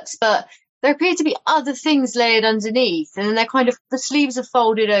shirts, but there appear to be other things layered underneath, and then they're kind of, the sleeves are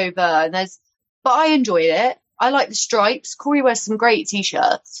folded over, and but I enjoyed it. I like the stripes. Corey wears some great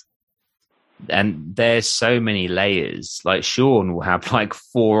t-shirts. And there's so many layers. Like, Sean will have like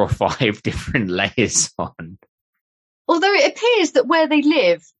 4 or 5 different layers on. Although it appears that where they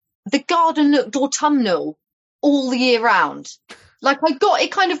live, the garden looked autumnal all the year round. Like,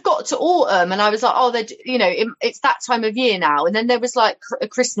 it kind of got to autumn, and I was like, oh, it's that time of year now. And then there was like a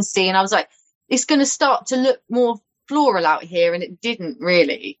Christmassy, and I was like, it's going to start to look more floral out here, and it didn't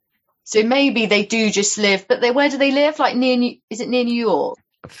really. So maybe they do just live, but where do they live? Like is it near New York?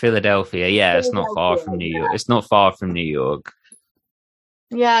 Philadelphia, yeah. It's not far from New York. It's not far from New York.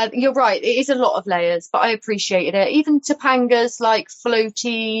 Yeah, you're right. It is a lot of layers, but I appreciated it. Even Topanga's like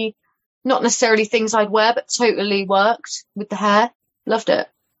floaty, not necessarily things I'd wear, but totally worked with the hair. Loved it.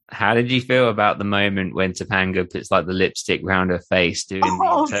 How did you feel about the moment when Topanga puts like the lipstick round her face doing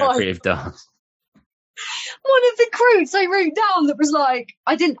the interpretive dance? One of the quotes I wrote down that was like,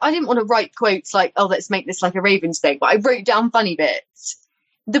 I didn't want to write quotes like, oh, let's make this like a Ravens thing, but I wrote down funny bits.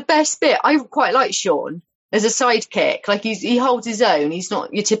 The best bit, I quite like Sean as a sidekick. Like, he holds his own. He's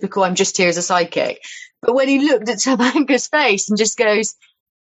not your typical, I'm just here as a sidekick. But when he looked at Topanga's face and just goes,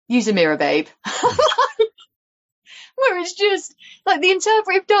 use a mirror, babe. Where it's just like, the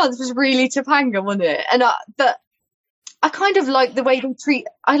interpretive dance was really Topanga, wasn't it? And but I kind of like the way they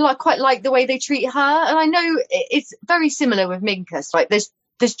quite like the way they treat her. And I know it's very similar with Minkus. Like, there's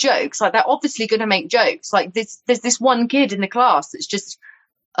jokes, like they're obviously going to make jokes. Like, there's this one kid in the class that's just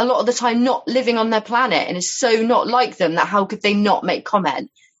a lot of the time not living on their planet and is so not like them that how could they not make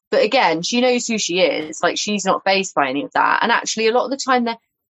comment? But again, she knows who she is. Like, she's not fazed by any of that. And actually, a lot of the time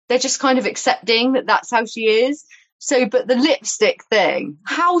they're just kind of accepting that that's how she is. So, but the lipstick thing,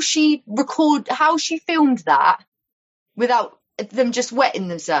 how she filmed that without them just wetting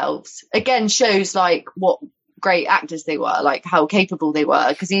themselves, again, shows like what great actors they were, like how capable they were.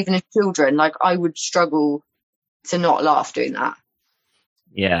 Because even as children, like, I would struggle to not laugh doing that.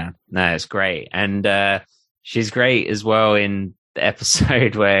 Yeah, no, it's great. And she's great as well in the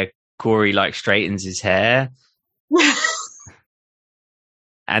episode where Corey like straightens his hair.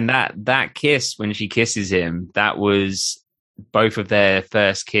 And that kiss, when she kisses him, that was both of their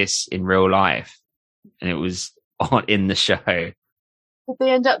first kiss in real life. And it was in the show. Would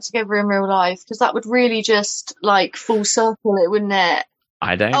they end up together in real life? Because that would really just like full circle it, wouldn't it?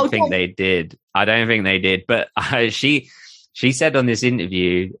 I don't think they did. But she said on this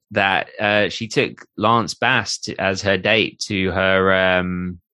interview that she took Lance Bass as her date to her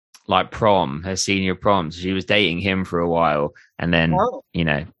like prom, her senior prom. So she was dating him for a while, and then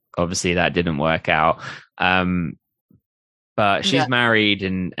obviously that didn't work out. But she's married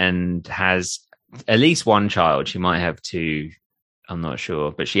and has at least one child. She might have 2. I'm not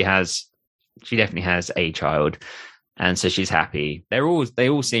sure, but she definitely has a child. And so she's happy. They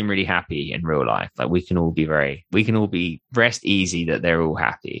all seem really happy in real life. Like, we can all be rest easy that they're all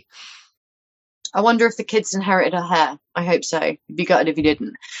happy. I wonder if the kids inherited her hair. I hope so. You'd be gutted if you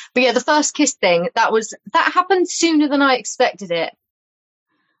didn't. But yeah, the first kiss thing, that happened sooner than I expected it.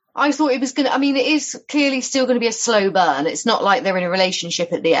 I thought it was it is clearly still going to be a slow burn. It's not like they're in a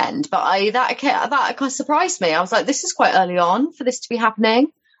relationship at the end, but that kind of surprised me. I was like, this is quite early on for this to be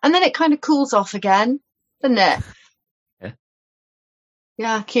happening. And then it kind of cools off again, doesn't it?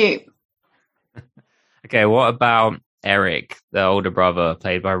 Yeah, cute. Okay, what about Eric, the older brother,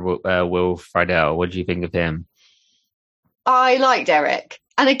 played by Will Friedle? What do you think of him? I liked Eric.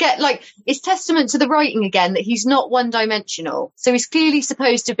 And again, like, it's testament to the writing again that he's not one-dimensional. So he's clearly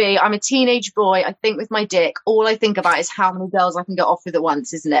supposed to be, I'm a teenage boy, I think with my dick. All I think about is how many girls I can get off with at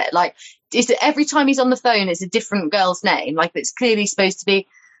once, isn't it? Like, every time he's on the phone, it's a different girl's name. Like, it's clearly supposed to be.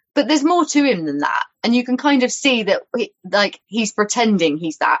 But there's more to him than that. And you can kind of see that, he's pretending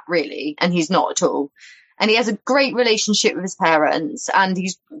he's that, really, and he's not at all. And he has a great relationship with his parents, and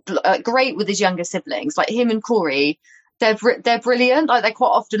he's great with his younger siblings. Like, him and Corey, they're brilliant. Like, they're quite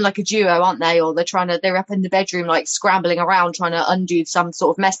often like a duo, aren't they? Or they're up in the bedroom, like, scrambling around trying to undo some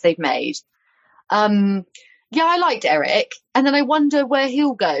sort of mess they've made. Yeah, I liked Eric. And then I wonder where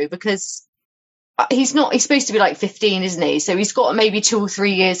he'll go, because he's supposed to be like 15, isn't he? So he's got maybe 2 or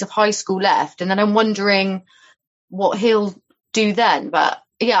 3 years of high school left. And then I'm wondering what he'll do then. But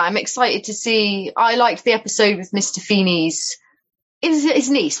yeah, I'm excited to see. I liked the episode with Mr. Feeney's, it was his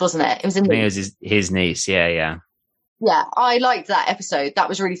niece, wasn't it? It was his niece. Yeah. Yeah, I liked that episode. That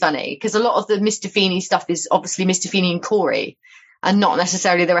was really funny, because a lot of the Mr. Feeney stuff is obviously Mr. Feeney and Corey, and not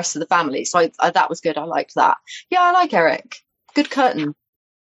necessarily the rest of the family. So that was good. I liked that. Yeah, I like Eric. Good curtain.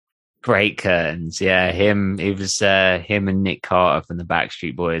 Great curtains. Yeah, it was him and Nick Carter from the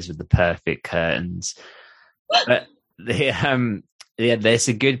Backstreet Boys with the perfect curtains. But there's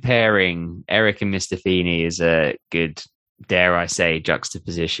a good pairing. Eric and Mr. Feeney is a good, dare I say,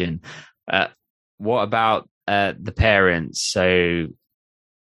 juxtaposition. What about the parents? So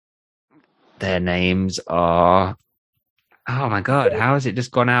their names are, oh my God, how has it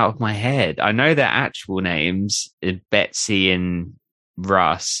just gone out of my head? I know their actual names, Betsy and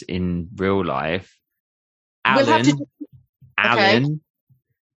Russ in real life. Alan.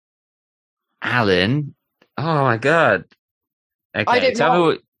 Oh my God. Okay,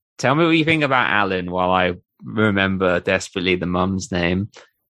 tell me what you think about Alan while I remember desperately the mum's name.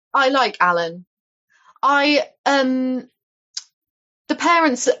 I like Alan. The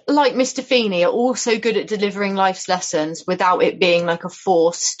parents, like Mr. Feeney, are also good at delivering life's lessons without it being like a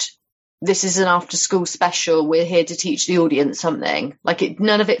forced, this is an after school special, we're here to teach the audience something. Like,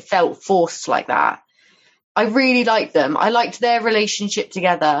 none of it felt forced like that. I really liked them. I liked their relationship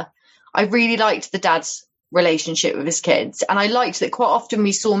together. I really liked the dad's relationship with his kids. And I liked that quite often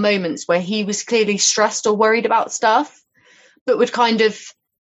we saw moments where he was clearly stressed or worried about stuff, but would kind of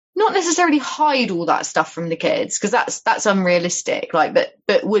not necessarily hide all that stuff from the kids, because that's unrealistic. Like,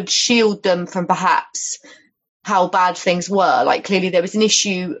 but would shield them from perhaps how bad things were. Like, clearly there was an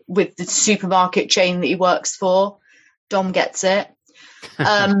issue with the supermarket chain that he works for. Dom gets it.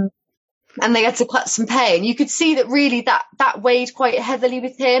 And they had to cut some pay. And you could see that really that weighed quite heavily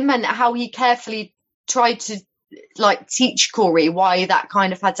with him, and how he carefully tried to, like, teach Corey why that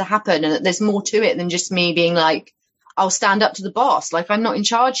kind of had to happen, and that there's more to it than just me being like, I'll stand up to the boss. Like, I'm not in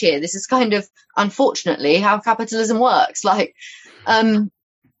charge here. This is kind of, unfortunately, how capitalism works. Like,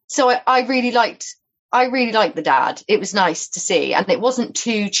 so I really liked the dad. It was nice to see, and it wasn't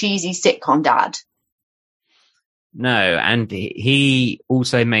too cheesy sitcom dad. No, and he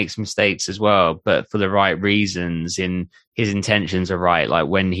also makes mistakes as well, but for the right reasons. His intentions are right. Like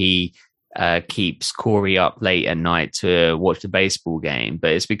when he keeps Corey up late at night to watch the baseball game,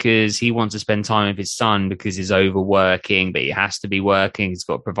 but it's because he wants to spend time with his son, because he's overworking, but he has to be working. He's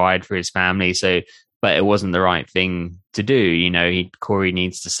got to provide for his family. So, but it wasn't the right thing to do. You know, Corey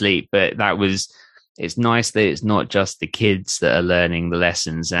needs to sleep, but it's nice that it's not just the kids that are learning the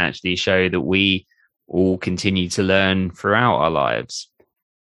lessons, and actually show that we all continue to learn throughout our lives.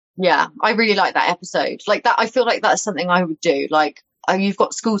 Yeah, I really like that episode. Like that, I feel like that's something I would do. Like, oh, you've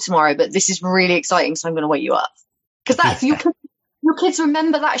got school tomorrow, but this is really exciting, so I'm going to wake you up. Because that's your kids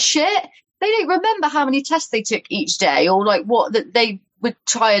remember that shit. They don't remember how many tests they took each day, or like what that they were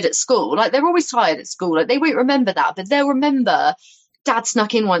tired at school. Like, they're always tired at school. Like, they won't remember that, but they'll remember Dad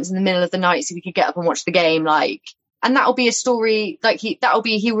snuck in once in the middle of the night so we could get up and watch the game. Like, and that'll be a story. Like, he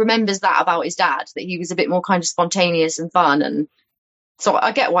remembers that about his dad, that he was a bit more kind of spontaneous and fun. And so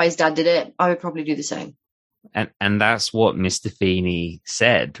I get why his dad did it. I would probably do the same. And that's what Mr. Feeney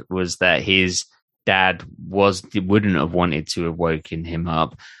said, was that his dad wouldn't have wanted to have woken him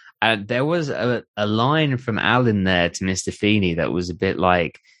up. There was a line from Alan there to Mr. Feeney that was a bit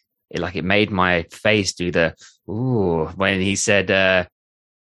like it made my face do the ooh when he said,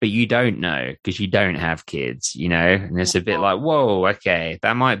 but you don't know because you don't have kids, you know? And it's a bit like, whoa, okay,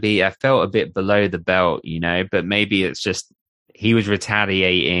 that might be, I felt a bit below the belt, you know, but maybe it's just he was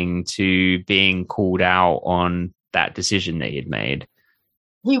retaliating to being called out on that decision that he had made.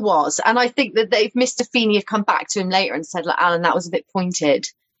 He was. And I think that if Mr. Feeney had come back to him later and said, like, Alan, that was a bit pointed,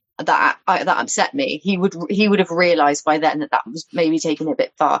 that upset me, he would have realised by then that was maybe taking it a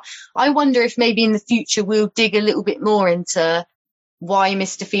bit far. I wonder if maybe in the future we'll dig a little bit more into why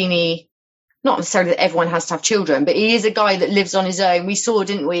Mr. Feeney, not necessarily that everyone has to have children, but he is a guy that lives on his own. We saw,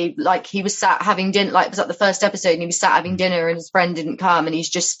 didn't we? Like he was sat having dinner, like it was like the first episode, and he was sat having dinner and his friend didn't come, and he's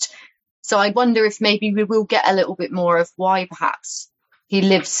just, so I wonder if maybe we will get a little bit more of why perhaps he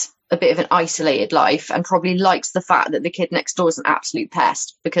lives a bit of an isolated life and probably likes the fact that the kid next door is an absolute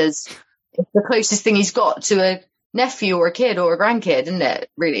pest, because it's the closest thing he's got to a nephew or a kid or a grandkid, isn't it,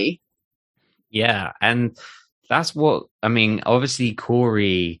 really? Yeah, and that's what, I mean, obviously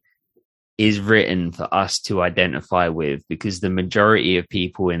Corey is written for us to identify with, because the majority of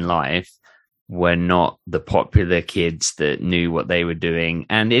people in life were not the popular kids that knew what they were doing.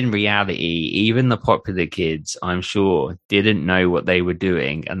 And in reality, even the popular kids, I'm sure, didn't know what they were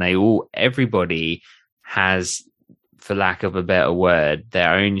doing. And everybody has, for lack of a better word,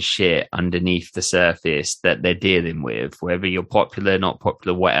 their own shit underneath the surface that they're dealing with, whether you're popular, not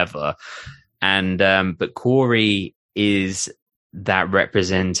popular, whatever. And, but Corey is that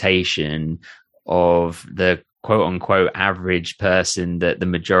representation of the quote unquote average person that the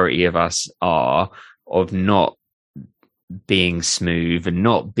majority of us are, of not being smooth and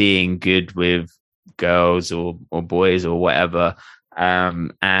not being good with girls or boys or whatever.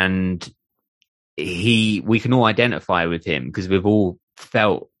 And we can all identify with him because we've all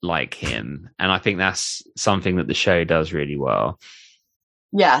felt like him. And I think that's something that the show does really well.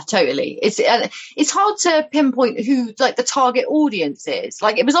 Yeah, totally. It's hard to pinpoint who like the target audience is.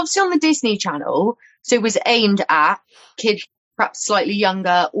 Like it was obviously on the Disney Channel, so it was aimed at kids perhaps slightly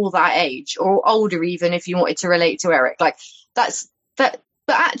younger or that age, or older even if you wanted to relate to Eric. Like that's that,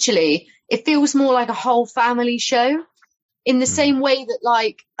 but actually it feels more like a whole family show in the same way that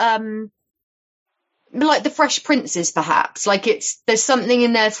like the Fresh Princes, perhaps. Like there's something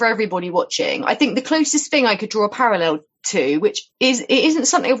in there for everybody watching. I think the closest thing I could draw a parallel to, which it isn't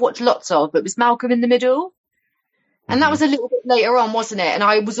something I've watched lots of, but was Malcolm in the Middle. And that was a little bit later on, wasn't it? And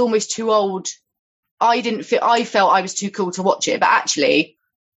I was almost too old. I felt I was too cool to watch it, but actually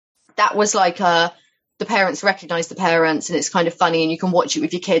that was like the parents recognize the parents, and it's kind of funny, and you can watch it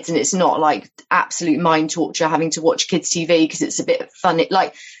with your kids, and it's not like absolute mind torture having to watch kids TV because it's a bit funny.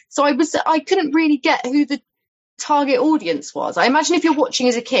 Like, so I couldn't really get who the target audience was. I imagine if you're watching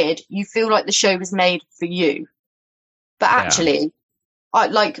as a kid, you feel like the show was made for you. But actually,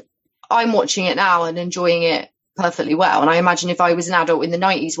 I'm watching it now and enjoying it perfectly well. And I imagine if I was an adult in the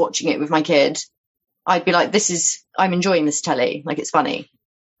 90s watching it with my kid, I'd be like, I'm enjoying this telly. Like, it's funny.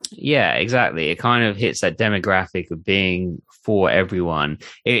 Yeah, exactly. It kind of hits that demographic of being for everyone.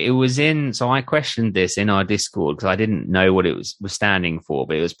 It was so I questioned this in our Discord because I didn't know what it was standing for,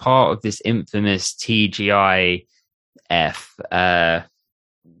 but it was part of this infamous TGIF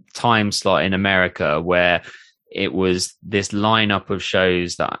time slot in America where it was this lineup of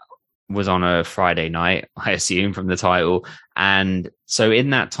shows that was on a Friday night, I assume from the title. And so in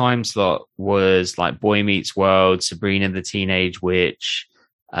that time slot was like Boy Meets World, Sabrina the Teenage Witch,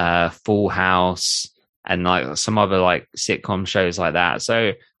 Full House, and like some other like sitcom shows like that.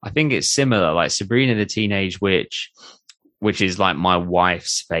 So I think it's similar, like Sabrina the Teenage Witch, which is like my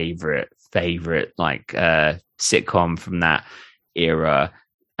wife's favorite like sitcom from that era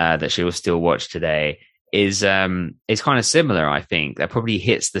that she will still watch today. Is it's kind of similar. I think that probably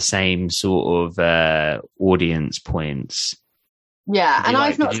hits the same sort of audience points.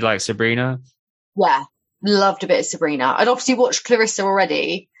 Yeah, did you like Sabrina? Yeah, loved a bit of Sabrina. I'd obviously watched Clarissa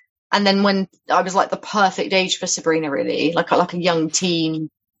already, and then when I was like the perfect age for Sabrina, really, like a young teen,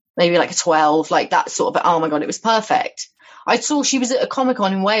 maybe like a 12, like that sort of. Oh my god, it was perfect. I saw she was at a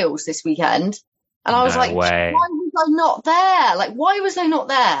Comic-Con in Wales this weekend, and I was like, why was I not there? Like, why was I not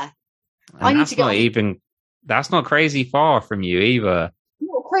there? And I need to go. That's not crazy far from you either.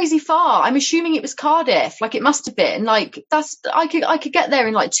 Not crazy far. I'm assuming it was Cardiff. Like it must have been. Like I could get there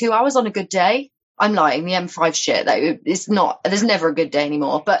in like 2 hours on a good day. I'm lying. The M5 shit though. It's not. There's never a good day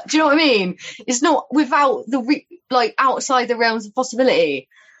anymore. But do you know what I mean? It's not without like outside the realms of possibility.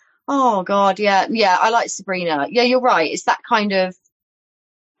 Oh god, yeah. I like Sabrina. Yeah, you're right. It's that kind of.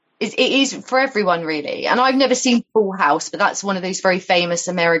 It is for everyone, really. And I've never seen Full House, but that's one of those very famous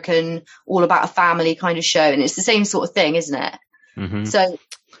American, all about a family kind of show. And it's the same sort of thing, isn't it? Mm-hmm. So,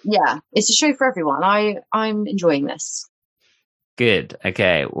 yeah, it's a show for everyone. I'm enjoying this. Good.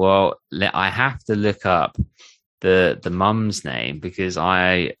 Okay. Well, I have to look up the mum's name because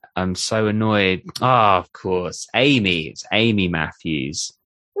I am so annoyed. Oh, of course. Amy. It's Amy Matthews.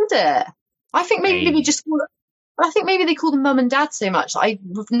 Is it? I think maybe we just... I think maybe they call them mum and dad so much I've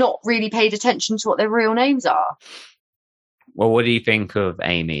not really paid attention to what their real names are. Well, what do you think of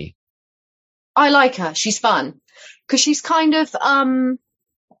Amy? I like her. She's fun because she's kind of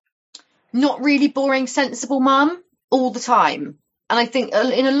not really boring, sensible mum all the time. And I think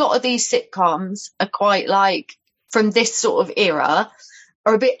in a lot of these sitcoms are quite like from this sort of era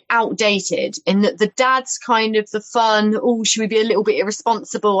are a bit outdated in that the dad's kind of the fun, oh, should we be a little bit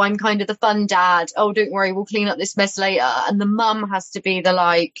irresponsible? I'm kind of the fun dad. Oh, don't worry, we'll clean up this mess later. And the mum has to be the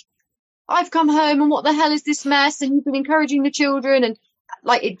like, I've come home and what the hell is this mess? And you've been encouraging the children. And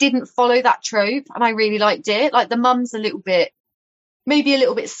like, it didn't follow that trope. And I really liked it. Like the mum's maybe a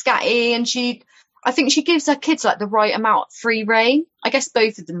little bit scatty, and I think she gives her kids like the right amount of free rein. I guess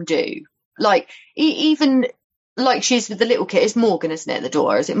both of them do. Like even like she's with the little kid. It's Morgan, isn't it? At the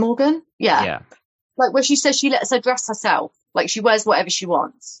door, is it Morgan? Yeah. Like where she says she lets her dress herself. Like she wears whatever she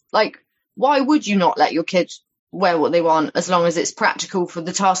wants. Like why would you not let your kid wear what they want as long as it's practical for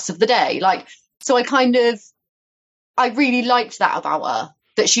the tasks of the day? Like so, I really liked that about her.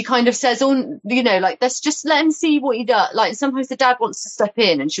 That she kind of says, oh, you know, like let's just let him see what he does. Like sometimes the dad wants to step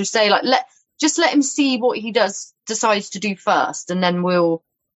in, and she'll say like let him see what he decides to do first, and then we'll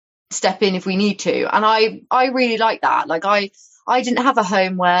step in if we need to. And I really like that. Like I didn't have a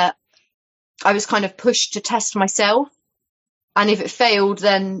home where I was kind of pushed to test myself, and if it failed,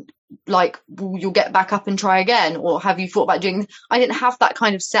 then like you'll get back up and try again, or have you thought about doing? I didn't have that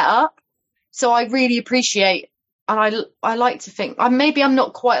kind of setup, so I really appreciate, and I like to think maybe I'm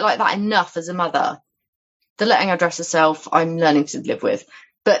not quite like that enough as a mother. The letting her dress herself, I'm learning to live with.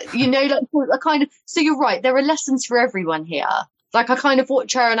 But, you know, like I kind of, so you're right. There are lessons for everyone here. Like I kind of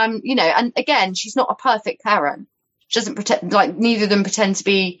watch her and I'm, you know, and again, she's not a perfect parent. She doesn't pretend, like neither of them pretend to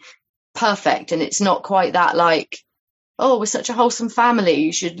be perfect. And it's not quite that like, oh, we're such a wholesome family.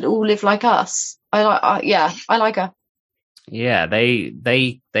 You should all live like us. I like her. Yeah,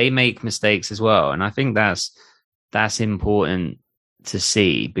 they make mistakes as well. And I think that's important to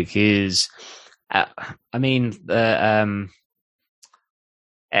see because, I mean,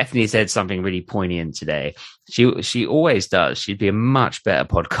 Ethne said something really poignant today. She always does. She'd be a much better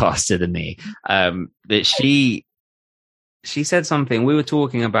podcaster than me. But she said something. We were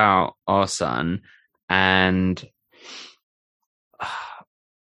talking about our son and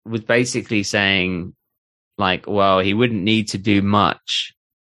was basically saying like, well, he wouldn't need to do much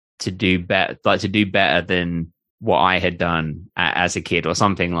to do better, like to do better than what I had done as a kid or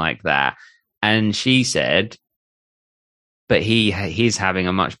something like that. And she said, but he's having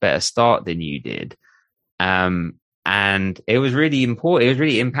a much better start than you did. And it was really important. It was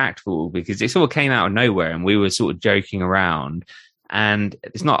really impactful because it sort of came out of nowhere and we were sort of joking around. And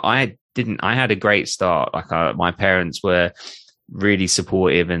it's not, I had a great start. Like my parents were really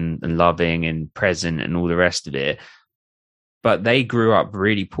supportive and loving and present and all the rest of it. But they grew up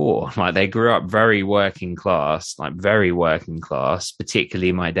really poor. Like they grew up very working class,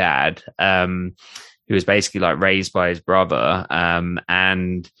 particularly my dad, who was basically like raised by his brother.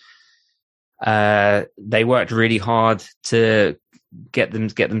 And they worked really hard to get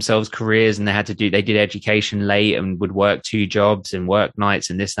themselves careers, and they did education late and would work 2 jobs and work nights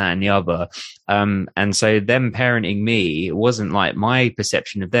and this, that, and the other. And so them parenting me, it wasn't like my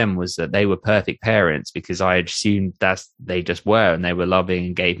perception of them was that they were perfect parents because I assumed that they just were, and they were loving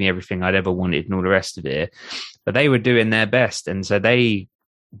and gave me everything I'd ever wanted and all the rest of it. But they were doing their best. And so they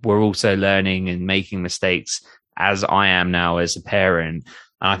were also learning and making mistakes as I am now as a parent.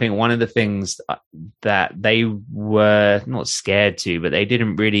 And I think one of the things that they were not scared to, but they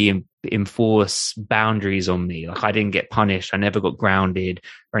didn't really enforce boundaries on me. Like I didn't get punished. I never got grounded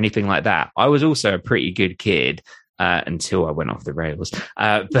or anything like that. I was also a pretty good kid until I went off the rails.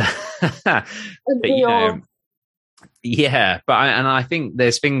 But you know, yeah. But I think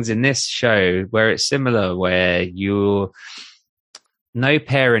there's things in this show where it's similar, where no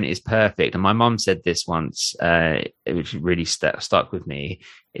parent is perfect. And my mom said this once, which really stuck with me,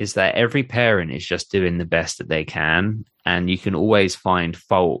 is that every parent is just doing the best that they can. And you can always find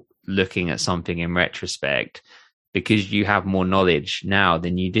fault looking at something in retrospect because you have more knowledge now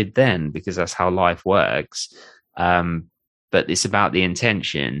than you did then, because that's how life works. But it's about the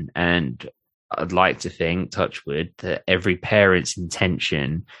intention. And I'd like to think, touch wood, that every parent's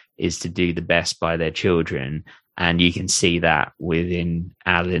intention is to do the best by their children. And you can see that within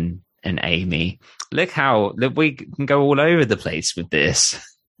Alan and Amy. Look we can go all over the place with this.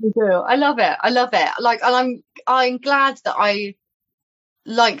 We do. I love it. Like, and I'm glad that I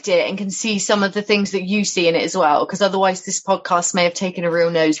liked it and can see some of the things that you see in it as well, because otherwise this podcast may have taken a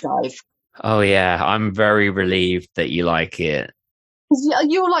real nosedive. Oh yeah, I'm very relieved that you like it.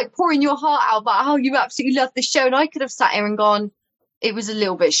 You were like pouring your heart out about how you absolutely love the show, and I could have sat here and gone, it was a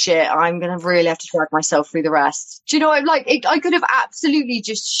little bit shit. I'm going to really have to drag myself through the rest. Do you know, I could have absolutely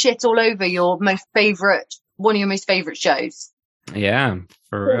just shit all over one of your most favourite shows. Yeah,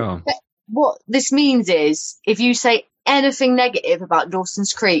 for real. What this means is, if you say anything negative about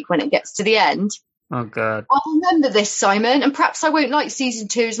Dawson's Creek when it gets to the end, Oh God. I'll remember this, Simon, and perhaps I won't like season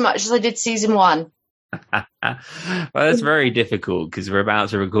 2 as much as I did season 1. Well, that's very difficult because we're about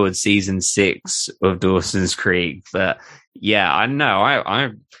to record season 6 of Dawson's Creek. But yeah, I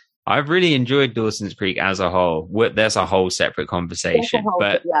know. I've really enjoyed Dawson's Creek as a whole. There's a whole separate conversation,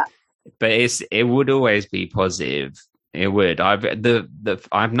 but it would always be positive. It would. I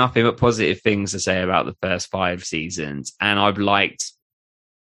have nothing but positive things to say about the first 5 seasons, and I've liked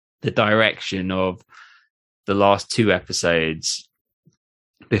the direction of the last 2 episodes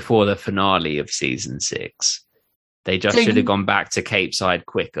before the finale of season 6. They just should have gone back to Cape Side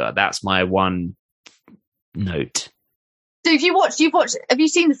quicker. That's my one note. So have you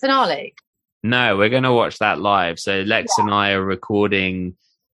seen the finale? No, we're going to watch that live. So Lex and I are recording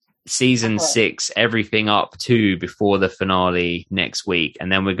season 6, everything up to before the finale next week.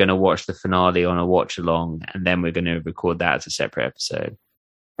 And then we're going to watch the finale on a watch along. And then we're going to record that as a separate episode.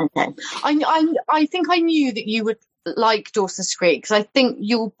 Okay. I think I knew that you would like Dawson's Creek because I think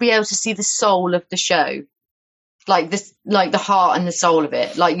you'll be able to see the soul of the show. Like this, like the heart and the soul of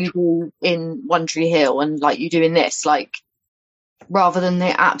it, like you do in One Tree Hill and like you do in this, like rather than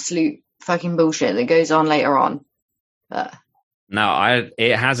the absolute fucking bullshit that goes on later on. No,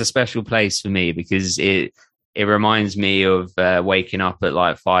 it has a special place for me because it reminds me of waking up at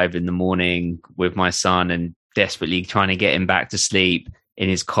like 5 a.m. with my son and desperately trying to get him back to sleep in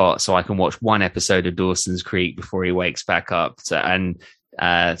his cot so I can watch one episode of Dawson's Creek before he wakes back up. So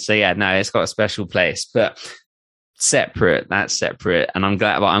yeah, no, it's got a special place, but that's separate. And I'm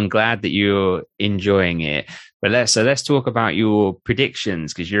glad that you're enjoying it. But let's talk about your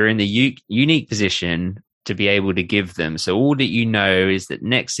predictions because you're in the unique position to be able to give them. So all that you know is that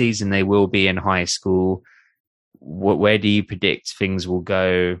next season they will be in high school. Where do you predict things will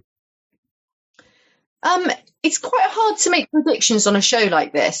go? It's quite hard to make predictions on a show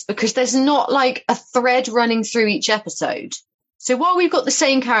like this because there's not like a thread running through each episode. So while we've got the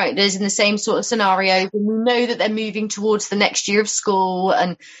same characters in the same sort of scenarios and we know that they're moving towards the next year of school,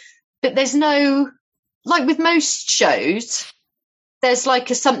 but there's no, like with most shows, there's like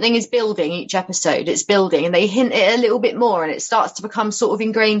something is building each episode. It's building and they hint it a little bit more and it starts to become sort of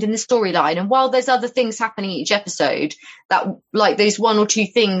ingrained in the storyline. And while there's other things happening each episode, that like those 1 or 2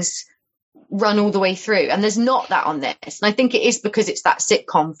 things run all the way through. And there's not that on this. And I think it is because it's that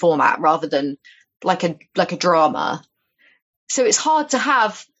sitcom format rather than like a drama. So it's hard to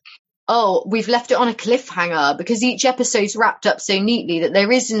have, we've left it on a cliffhanger because each episode's wrapped up so neatly that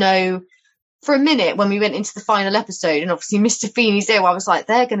there is no, for a minute when we went into the final episode and obviously Mr. Feeney's there, I was like,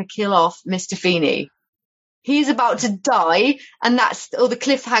 they're going to kill off Mr. Feeney. He's about to die. And the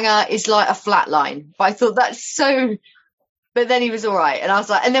cliffhanger is like a flat line. But I thought that's so, but then he was all right. And I was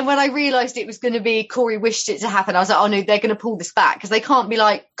like, and then when I realised it was going to be Corey wished it to happen, I was like, oh no, they're going to pull this back because they can't be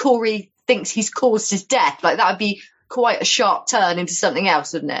like, Corey thinks he's caused his death. Like that would be quite a sharp turn into something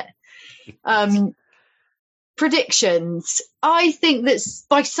else, wouldn't it? Predictions. I think that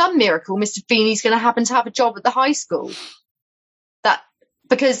by some miracle, Mr. Feeney's going to happen to have a job at the high school.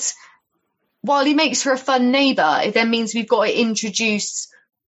 Because while he makes for a fun neighbour, it then means we've got to introduce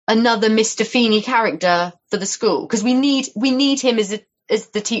another Mr. Feeney character for the school because we need him as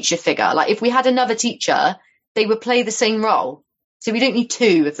the teacher figure. Like if we had another teacher, they would play the same role. So we don't need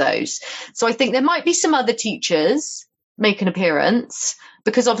 2 of those. So I think there might be some other teachers make an appearance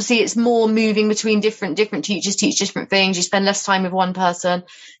because obviously it's more moving between different teachers teach different things. You spend less time with one person.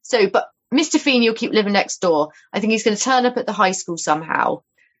 So, but Mr. Feeney will keep living next door. I think he's going to turn up at the high school somehow.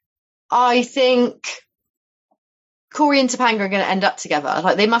 I think Corey and Topanga are going to end up together.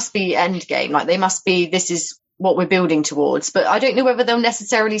 Like they must be end game. Like they must be, this is what we're building towards. But I don't know whether they'll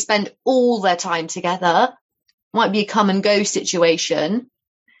necessarily spend all their time together. Might be a come and go situation.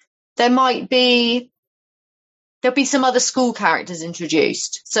 There'll be some other school characters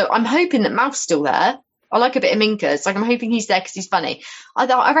introduced. So I'm hoping that Mouth's still there. I like a bit of Minkus. Like I'm hoping he's there because he's funny.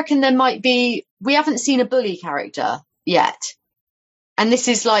 I reckon there might be, we haven't seen a bully character yet. And this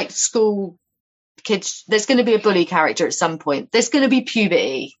is like school kids. There's going to be a bully character at some point. There's going to be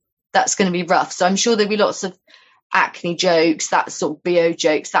puberty. That's going to be rough. So I'm sure there'll be lots of acne jokes, that sort of BO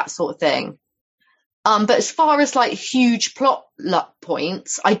jokes, that sort of thing. But as far as like huge plot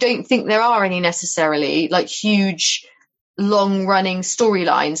points, I don't think there are any necessarily like huge long running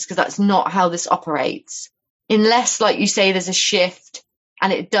storylines because that's not how this operates. Unless, like you say, there's a shift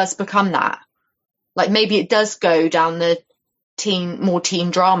and it does become that. Like maybe it does go down the more teen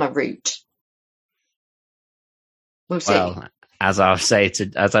drama route. We'll see. Well, as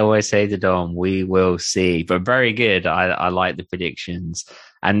I always say to Dom, we will see. But very good. I like the predictions.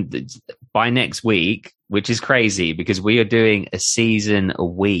 And by next week, which is crazy because we are doing a season a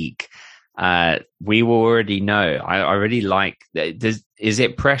week, we will already know. I really like. Is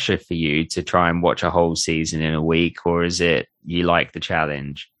it pressure for you to try and watch a whole season in a week, or is it you like the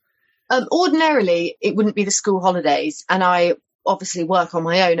challenge? Ordinarily, it wouldn't be the school holidays, and I obviously work on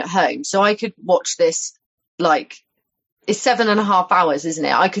my own at home, so I could watch this like it's 7.5 hours, isn't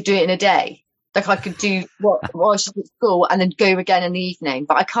it? I could do it in a day. Like I could do what while she's at school and then go again in the evening,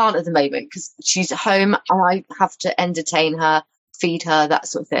 but I can't at the moment because she's at home and I have to entertain her, feed her, that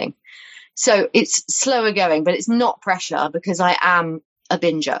sort of thing. So it's slower going, but it's not pressure because I am a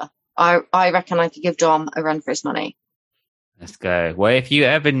binger. I reckon I could give Dom a run for his money. Let's go. Well, if you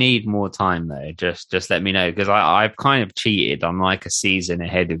ever need more time, though, just let me know because I've kind of cheated. I'm like a season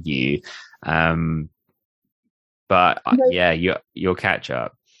ahead of you, but yeah, you'll catch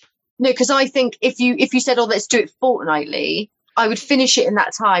up. No, because I think if you said, "Oh, let's do it fortnightly," I would finish it in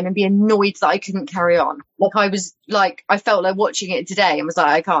that time and be annoyed that I couldn't carry on. I felt like watching it today and was like,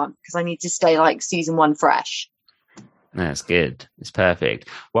 I can't because I need to stay like season 1 fresh. That's good. It's perfect.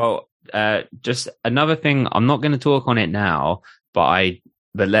 Well, just another thing. I'm not going to talk on it now, but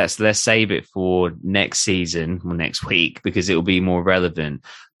let's save it for next season or next week because it will be more relevant.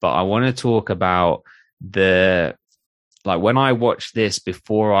 But I want to talk about when I watched this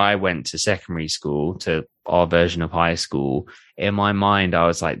before I went to secondary school, to our version of high school, in my mind, I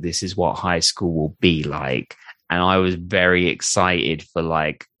was like, this is what high school will be like. And I was very excited for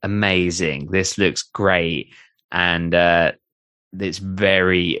like, amazing. This looks great. And it's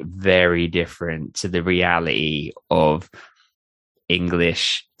very, very different to the reality of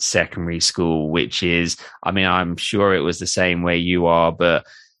English secondary school, which is, I mean, I'm sure it was the same where you are, but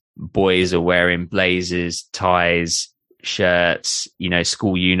boys are wearing blazers, ties, shirts,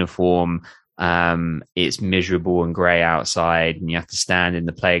 school uniform. It's miserable and grey outside and you have to stand in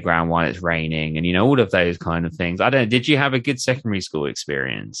the playground while it's raining and, all of those kind of things. Did you have a good secondary school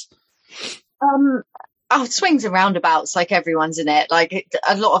experience? Swings and roundabouts like everyone's in it.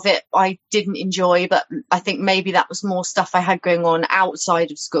 A lot of it I didn't enjoy, but I think maybe that was more stuff I had going on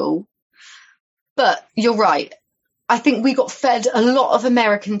outside of school. But you're right. I think we got fed a lot of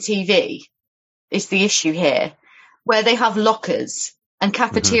American TV is the issue here, where they have lockers and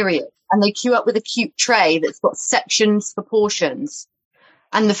cafeterias and they queue up with a cute tray that's got sections for portions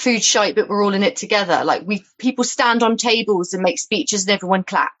and the food shite, but we're all in it together. People stand on tables and make speeches and everyone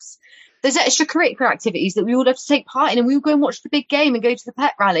claps. There's extracurricular activities that we all have to take part in and we will go and watch the big game and go to the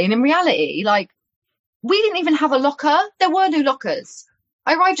pet rally. And in reality, we didn't even have a locker. There were no lockers.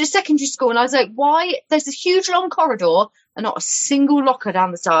 I arrived at secondary school and I was like, why? There's this huge long corridor and not a single locker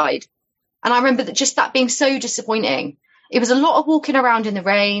down the side. And I remember that being so disappointing. It was a lot of walking around in the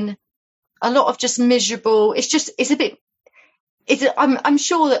rain, a lot of just miserable. I'm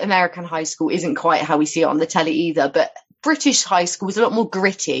sure that American high school isn't quite how we see it on the telly either, but British high school is a lot more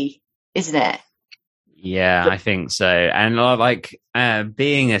gritty, isn't it? Yeah, I think so. And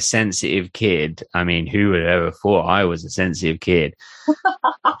being a sensitive kid, I mean, who would have ever thought I was a sensitive kid?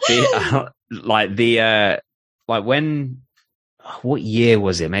 What year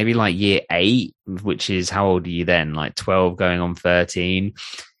was it? Maybe year 8, which is how old are you then? 12 going on 13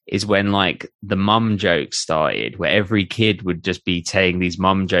 is when the mum jokes started, where every kid would just be saying these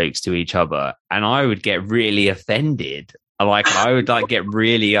mum jokes to each other. And I would get really offended. I would get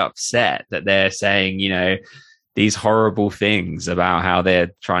really upset that they're saying, these horrible things about how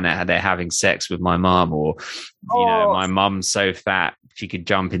they're having sex with my mum or, my mum's so fat she could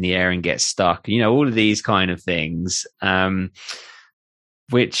jump in the air and get stuck, all of these kind of things,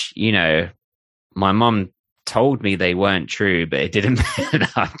 which, my mum told me they weren't true, but it didn't.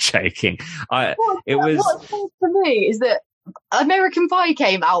 I'm joking. What's for me is that American Pie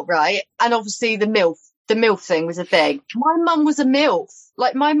came out, right? And obviously the MILF thing was a thing. My mum was a MILF.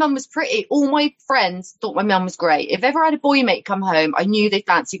 My mum was pretty. All my friends thought my mum was great. If ever I had a boy mate come home, I knew they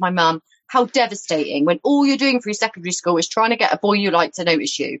fancied my mum. How devastating when all you're doing for your secondary school is trying to get a boy you like to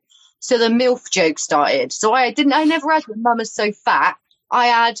notice you. So the MILF joke started. So I never had mum is so fat. I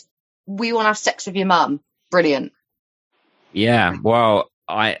had, we want to have sex with your mum. Brilliant. Yeah. Well,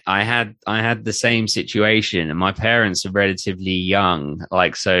 I had the same situation and my parents are relatively young.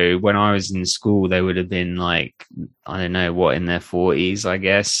 So when I was in school, they would have been I don't know what, in their 40s, I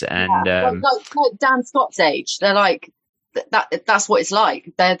guess. And like Dan Scott's age, they're that's what it's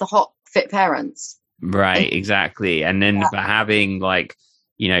like. They're the hot, fit parents. Right. Exactly. And then for having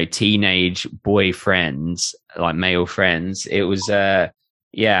teenage boyfriends, male friends, it was, it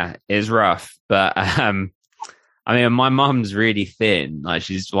was rough, but, I mean, my mum's really thin. Like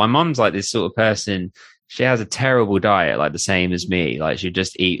my mum's like this sort of person. She has a terrible diet, like the same as me. Like she'll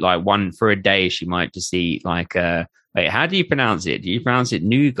just eat like one for a day. She might just eat like wait, how do you pronounce it? Do you pronounce it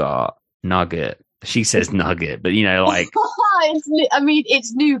nougat? Nugget? She says nugget, but like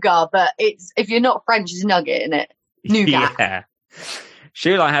it's nougat, but it's, if you're not French, it's nugget, isn't it? Nougat. Yeah.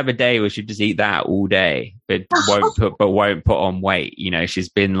 She'll like have a day where she'll just eat that all day, but won't put on weight. She's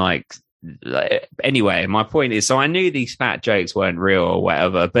been like anyway, my point is, so I knew these fat jokes weren't real or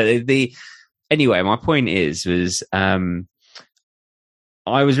whatever, but anyway, my point was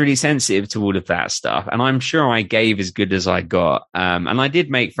I was really sensitive to all of that stuff, and I'm sure I gave as good as I got. And I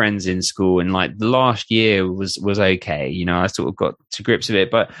did make friends in school, and like the last year was okay. I sort of got to grips with it,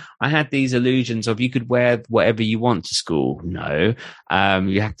 but I had these illusions of you could wear whatever you want to school. No,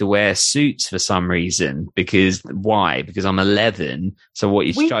 you have to wear suits for some reason. Why? Because I'm 11. So what,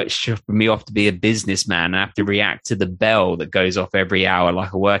 you shoving me off to be a businessman? I have to react to the bell that goes off every hour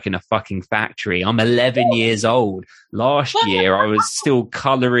like I work in a fucking factory. I'm 11 years old. Last year, I was still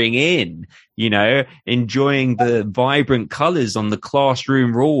colouring in, enjoying the vibrant colours on the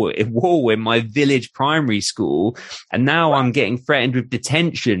classroom wall in my village primary school. And now I'm getting threatened with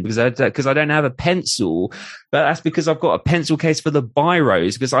detention because I don't have a pencil. But that's because I've got a pencil case for the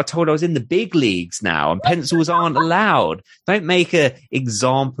biros, because I told I was in the big leagues now and pencils aren't allowed. Don't make an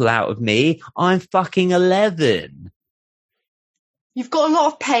example out of me. I'm fucking 11. You've got a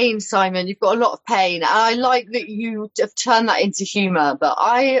lot of pain, Simon. You've got a lot of pain. And I like that you have turned that into humour, but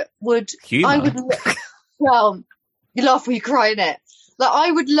well, you laugh when you cry, innit? Like, I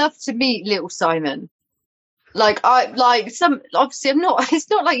would love to meet little Simon. Obviously it's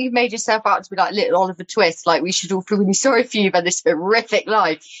not like you've made yourself out to be like little Oliver Twist. Like, we should all feel really sorry for you about this horrific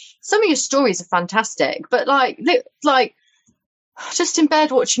life. Some of your stories are fantastic, but just in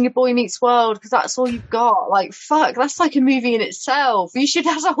bed watching your Boy Meets World because that's all you've got. Like, fuck, that's like a movie in itself. You should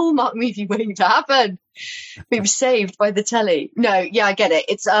have a Hallmark movie waiting to happen. We were saved by the telly. No, yeah, I get it.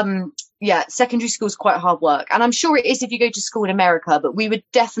 It's secondary school's quite hard work, and I'm sure it is if you go to school in America. But we were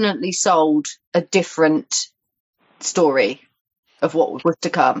definitely sold a different story of what was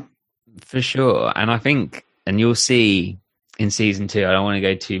to come. For sure, and I think, and you'll see in season 2. I don't want to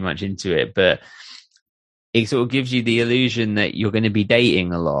go too much into it, but it sort of gives you the illusion that you're going to be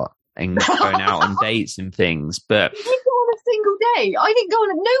dating a lot and going out on dates and things. But you go on a single day. I didn't go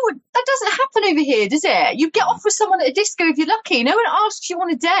on that doesn't happen over here, does it? You get off with someone at a disco if you're lucky. No one asks you on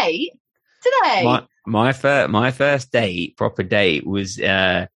a date, do they? My first date, proper date, was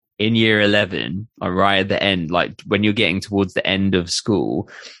in year 11, right at the end, like when you're getting towards the end of school,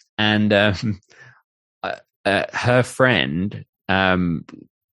 and her friend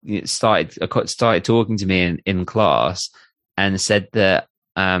started talking to me in class and said that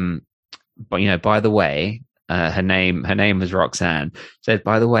by the way, her name was Roxanne, said,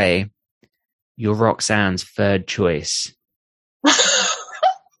 by the way, you're Roxanne's third choice.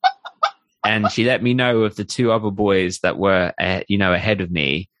 And she let me know of the 2 other boys that were ahead of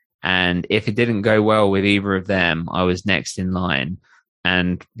me, and if it didn't go well with either of them, I was next in line.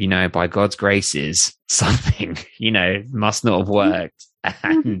 And by God's graces, something must not have worked.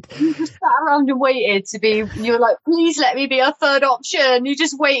 And you just sat around and waited you were like, please let me be a third option. You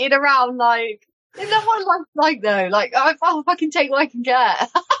just waited around, like, isn't that what life's like though? Like, I'll fucking take what I can get.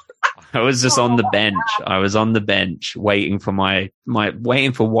 I was just on the bench. I was on the bench waiting for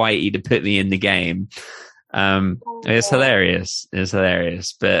waiting for Whitey to put me in the game. It's hilarious. It's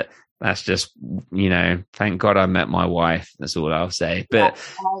hilarious, but that's just, thank God I met my wife. That's all I'll say. But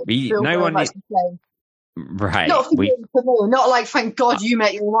no one. Right. Not for me, not like, thank God you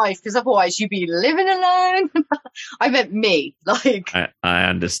met your wife, because otherwise you'd be living alone. I meant me. Like, I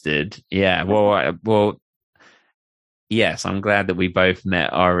understood. Yeah. Well, yes, I'm glad that we both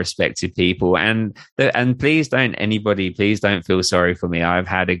met our respective people, and please don't feel sorry for me. I've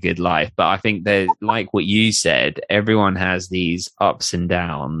had a good life, but I think that, like what you said, everyone has these ups and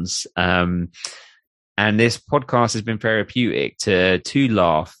downs. And this podcast has been therapeutic to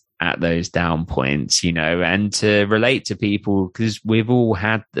laugh at those down points, and to relate to people, because we've all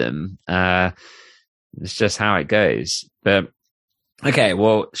had them. It's just how it goes. But okay,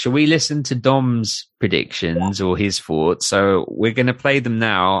 well, shall we listen to Dom's predictions or his thoughts? So we're going to play them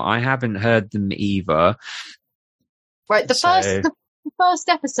now. I haven't heard them either. Right, the first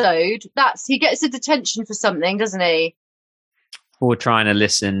episode, he gets a detention for something, doesn't he? For trying to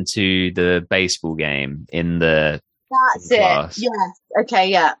listen to the baseball game in the That's it. class. Yes. Okay,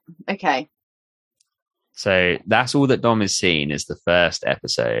 yeah. Okay. So that's all that Dom has seen is the first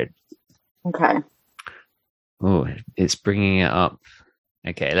episode. Okay. Oh, it's bringing it up.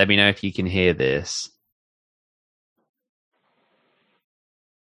 Okay, let me know if you can hear this.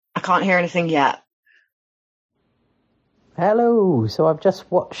 can't hear anything yet. Hello. So I've just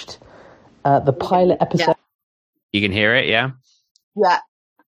watched the pilot episode. Yeah. You can hear it, yeah? Yeah.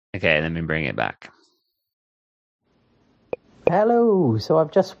 Okay, let me bring it back. Hello. So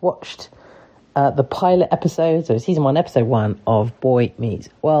I've just watched the pilot episode, so season 1, episode 1 of Boy Meets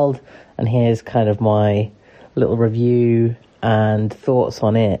World, and here's kind of my little review and thoughts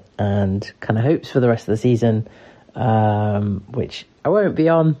on it, and kind of hopes for the rest of the season, which I won't be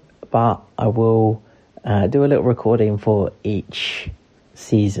on, but I will do a little recording for each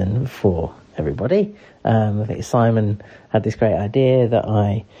season for everybody. I think Simon had this great idea that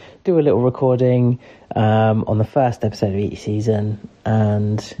I do a little recording on the first episode of each season,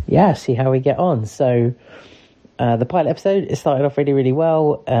 and see how we get on. So the pilot episode, it started off really, really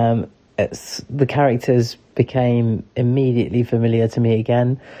well. The characters became immediately familiar to me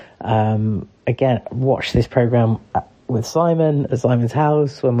again. Watched this program with Simon at Simon's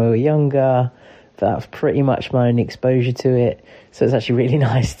house when we were younger. That was pretty much my only exposure to it. So it's actually really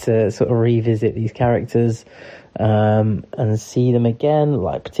nice to sort of revisit these characters and see them again,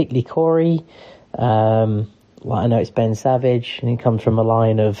 like particularly Corey. I know it's Ben Savage, and he comes from a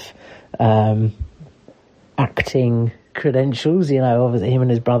line of acting credentials, obviously him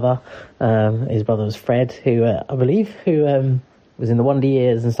and his brother. His brother was Fred, who I believe was in the Wonder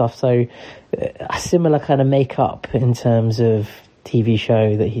Years and stuff. So a similar kind of makeup in terms of TV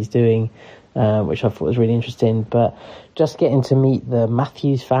show that he's doing, which I thought was really interesting. But just getting to meet the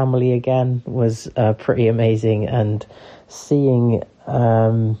Matthews family again was pretty amazing, and seeing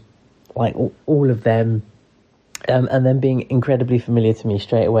all of them, and then being incredibly familiar to me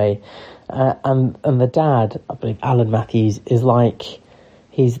straight away. And the dad, I believe Alan Matthews, is like,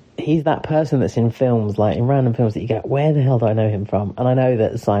 he's that person that's in films, like in random films that you go, where the hell do I know him from? And I know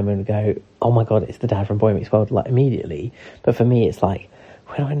that Simon would go, oh my God, it's the dad from Boy Meets World, like immediately. But for me, it's like,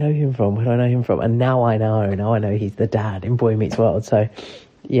 where do I know him from? Where do I know him from? And now I know he's the dad in Boy Meets World. So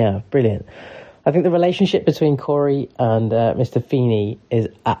yeah, brilliant. I think the relationship between Corey and Mr. Feeney is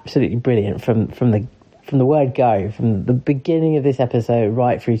absolutely brilliant from the word go, from the beginning of this episode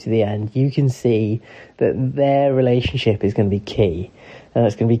right through to the end. You can see that their relationship is going to be key, and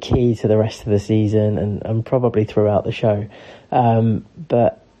it's going to be key to the rest of the season and probably throughout the show.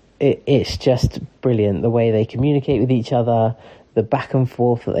 But it's just brilliant the way they communicate with each other, the back and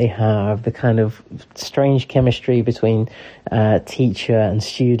forth that they have, the kind of strange chemistry between teacher and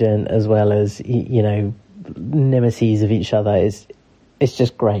student, as well as nemesis of each other, it's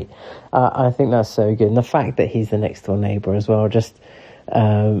just great. I think that's so good. And the fact that he's the next door neighbour as well just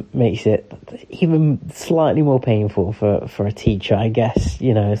makes it even slightly more painful for a teacher, I guess.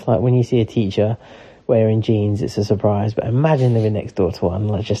 It's like when you see a teacher wearing jeans, it's a surprise. But imagine living next door to one,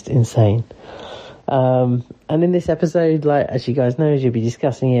 like just insane. And in this episode, like, as you guys know, as you'll be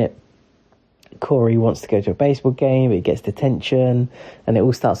discussing it, Corey wants to go to a baseball game, but he gets detention, and it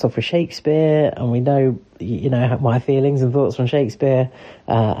all starts off with Shakespeare, and we know, my feelings and thoughts on Shakespeare,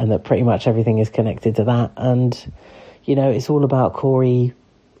 and that pretty much everything is connected to that. And, it's all about Corey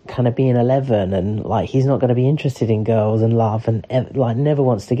kind of being 11, and like, he's not going to be interested in girls and love, and like never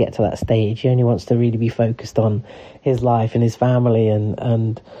wants to get to that stage. He only wants to really be focused on his life and his family,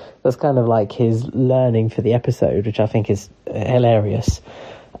 and that's kind of like his learning for the episode, which I think is hilarious.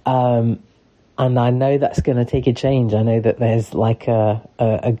 And I know that's going to take a change. I know that there's like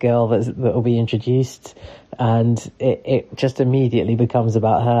a girl that will be introduced, and it just immediately becomes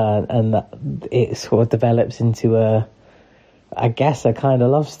about her, and that it sort of develops into a kind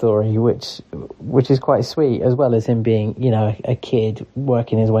of love story, which is quite sweet, as well as him being, a kid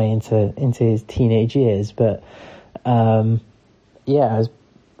working his way into his teenage years. But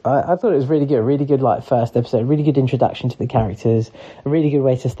I thought it was really good, like, first episode, really good introduction to the characters, a really good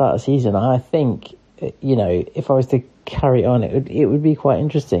way to start a season. I think, if I was to carry on, it would be quite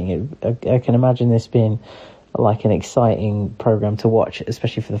interesting. I can imagine this being like an exciting program to watch,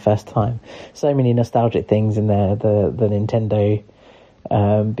 especially for the first time. So many nostalgic things in there, the Nintendo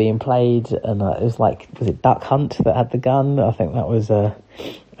being played, and it was like, was it Duck Hunt that had the gun? I think that was a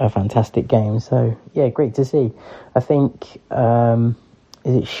fantastic game. So yeah, great to see. I think,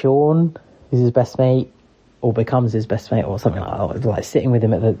 is it Sean who's his best mate, or becomes his best mate, or something like that, like sitting with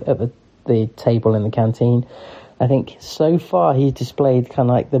him at the table in the canteen. I think so far he's displayed kind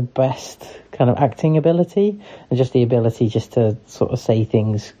of like the best kind of acting ability, and just the ability just to sort of say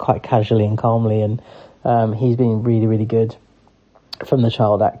things quite casually and calmly, and he's been really, really good from the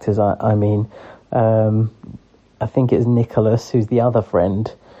child actors. I think it's Nicholas, who's the other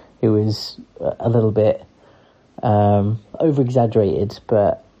friend, who is a little bit over-exaggerated,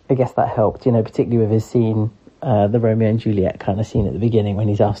 but I guess that helped, particularly with his scene the Romeo and Juliet kind of scene at the beginning when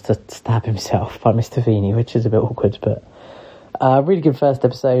he's asked to stab himself by Mr. Feeney, which is a bit awkward, but really good first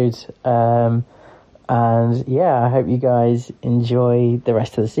episode. And yeah, I hope you guys enjoy the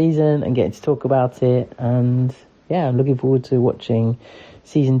rest of the season and getting to talk about it. And yeah, I'm looking forward to watching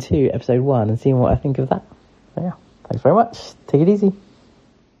season 2, episode 1, and seeing what I think of that. So, yeah, thanks very much. Take it easy.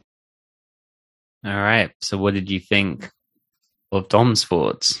 All right. So what did you think of Dom's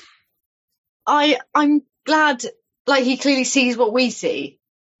thoughts? I'm glad, like, he clearly sees what we see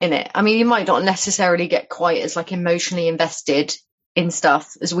in it. I mean, he might not necessarily get quite as like emotionally invested in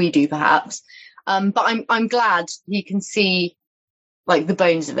stuff as we do, perhaps. But I'm glad he can see like the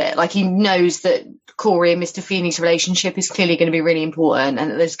bones of it. Like, he knows that Corey and Mr. Feeney's relationship is clearly going to be really important,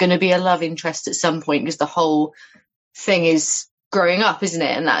 and that there's going to be a love interest at some point, because the whole thing is growing up, isn't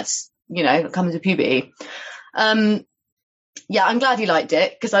it? And that's, you know, it comes with puberty. Yeah, I'm glad he liked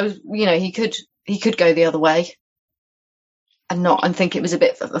it, because I was, you know, he could go the other way and think it was a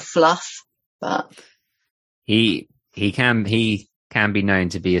bit of a fluff, but he can be known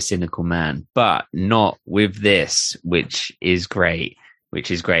to be a cynical man, but not with this, which is great.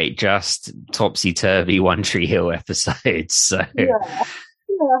 Just topsy-turvy One Tree Hill episodes. So yeah.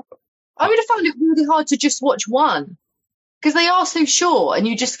 I would have found it really hard to just watch one, because they are so short, and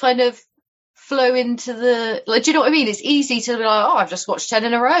you just kind of flow into the, like, do you know what I mean? It's easy to be like, oh, I've just watched 10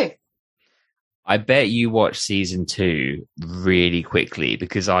 in a row. I bet you watched season 2 really quickly,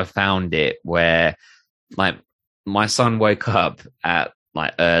 because I found it where, like, my son woke up at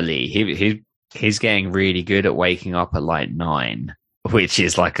like early. He's getting really good at waking up at like 9, which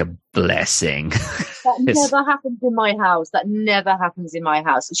is like a blessing. That never happens in my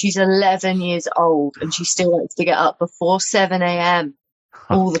house. She's 11 years old, and she still likes to get up before 7 a.m.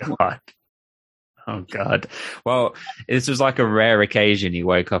 all the time. Oh God. Well, this was like a rare occasion. He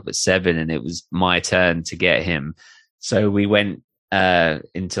woke up at 7 and it was my turn to get him. So we went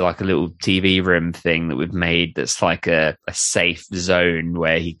into like a little TV room thing that we've made, that's like a safe zone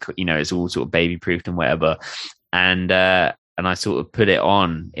where he, you know, it's all sort of baby proofed and whatever. And I sort of put it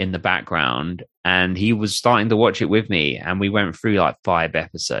on in the background, and he was starting to watch it with me, and we went through like 5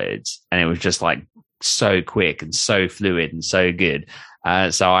 episodes, and it was just like so quick and so fluid and so good.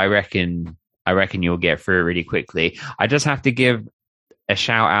 So I reckon you'll get through it really quickly. I just have to give a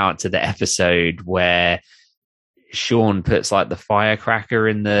shout out to the episode where Sean puts like the firecracker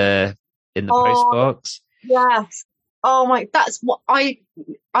in the post box. Yes. Oh my, that's what I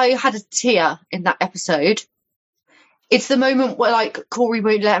had a tear in that episode. It's the moment where like Corey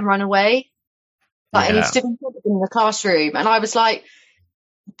won't let him run away. Like, and he's stood in the classroom, and I was like,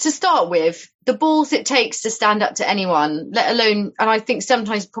 to start with, the balls it takes to stand up to anyone, let alone, and I think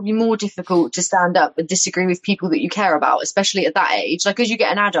sometimes probably more difficult to stand up and disagree with people that you care about, especially at that age. Like, as you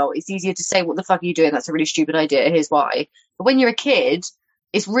get an adult, it's easier to say, what the fuck are you doing? That's a really stupid idea. Here's why. But when you're a kid,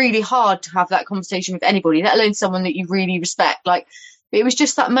 it's really hard to have that conversation with anybody, let alone someone that you really respect. Like, it was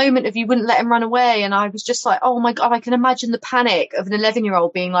just that moment of you wouldn't let him run away. And I was just like, oh my God, I can imagine the panic of an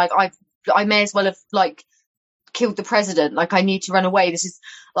 11-year-old being like, I may as well have like killed the president. Like, I need to run away. This is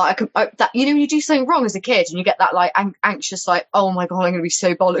like, that, you know, when you do something wrong as a kid and you get that like anxious, like, oh my God, I'm going to be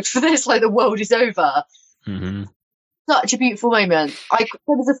so bollocks for this. Like, the world is over. Mm-hmm. Such a beautiful moment. There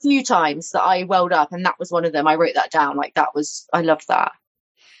was a few times that I welled up, and that was one of them. I wrote that down. Like, I loved that.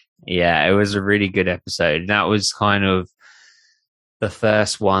 Yeah, it was a really good episode. That was kind of the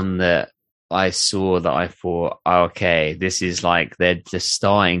first one that I saw that I thought, oh, okay, this is like, they're just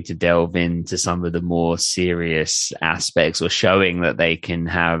starting to delve into some of the more serious aspects, or showing that they can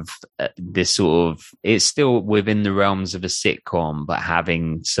have this sort of, it's still within the realms of a sitcom, but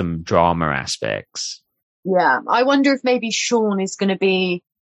having some drama aspects. Yeah. I wonder if maybe Sean is going to be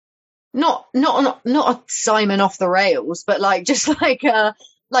not a Simon off the rails, but like, just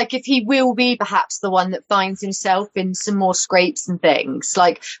like if he will be perhaps the one that finds himself in some more scrapes and things.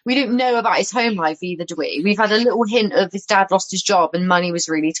 Like, we don't know about his home life either, do we? We've had a little hint of his dad lost his job and money was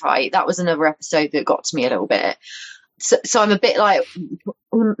really tight. That was another episode that got to me a little bit. So I'm a bit like,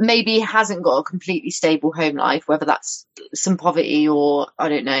 maybe he hasn't got a completely stable home life, whether that's some poverty or I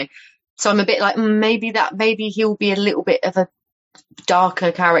don't know. So I'm a bit like, maybe he'll be a little bit of a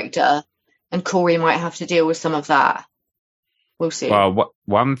darker character, and Corey might have to deal with some of that. We'll see. Well,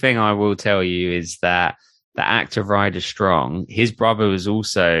 one thing I will tell you is that the actor Ryder Strong, his brother was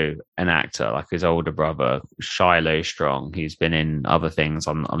also an actor, like his older brother, Shiloh Strong, who's been in other things.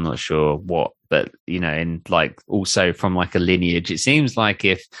 I'm not sure what, but, you know, in like also from like a lineage, it seems like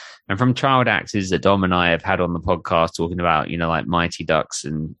and from child actors that Dom and I have had on the podcast talking about, you know, like Mighty Ducks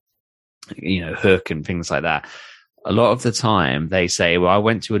and, you know, Hook and things like that. a lot of the time they say, well, I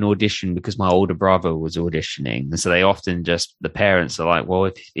went to an audition because my older brother was auditioning. And so they often just, the parents are like,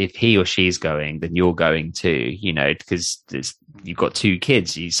 well, if he or she's going, then you're going too, you know, because you've got 2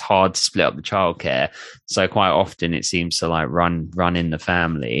 kids. It's hard to split up the childcare. So quite often it seems to like run in the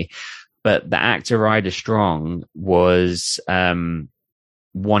family. But the actor Ryder Strong was,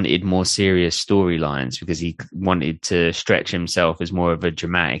 wanted more serious storylines because he wanted to stretch himself as more of a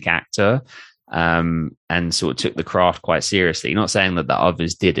dramatic actor. And sort of took the craft quite seriously. Not saying that the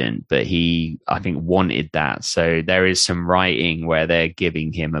others didn't, but he, I think, wanted that. So there is some writing where they're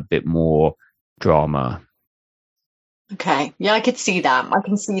giving him a bit more drama. Okay. Yeah, I could see that. I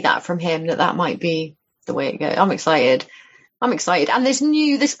can see that from him, that might be the way it goes. I'm excited. And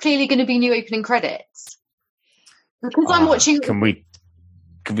there's clearly going to be new opening credits. Because I'm watching... Can we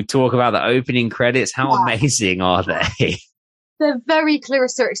talk about the opening credits? How amazing are they? They're very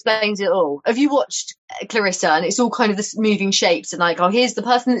Clarissa Explains It All. Have you watched Clarissa? And it's all kind of this moving shapes and like, oh, here's the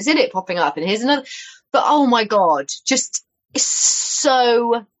person that's in it popping up and here's another. But oh my God, just it's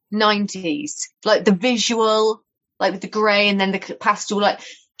so 90s. Like the visual, like with the grey and then the pastel like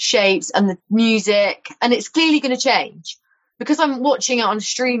shapes and the music. And it's clearly going to change because I'm watching it on a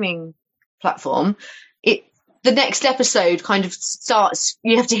streaming platform. The next episode kind of starts,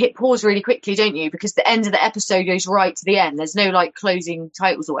 you have to hit pause really quickly, don't you? Because the end of the episode goes right to the end. There's no like closing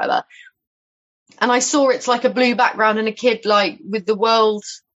titles or whatever. And I saw it's like a blue background and a kid like with the world,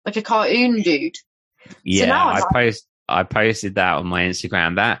 like a cartoon dude. Yeah, so I posted that on my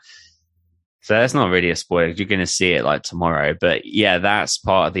Instagram. So that's not really a spoiler. You're going to see it like tomorrow. But yeah, that's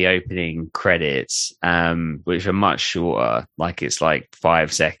part of the opening credits, which are much shorter. Like it's like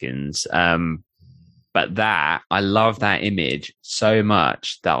 5 seconds. But I love that image so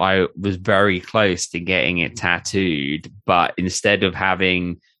much that I was very close to getting it tattooed. But instead of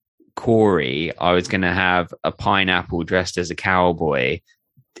having Corey, I was going to have a pineapple dressed as a cowboy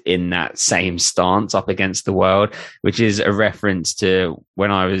in that same stance up against the world, which is a reference to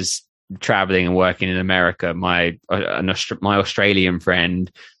when I was traveling and working in America. My Australian friend,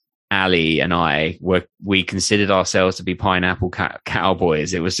 Ali, and we considered ourselves to be pineapple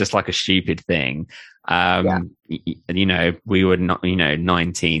cowboys. It was just like a stupid thing. You know, we were not,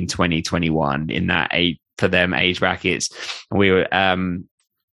 19, 20, 21 in that for them age brackets. We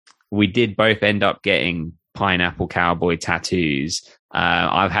did both end up getting pineapple cowboy tattoos.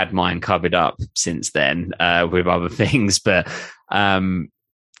 I've had mine covered up since then, with other things, but,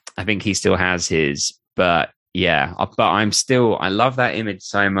 I think he still has his, but yeah, but I love that image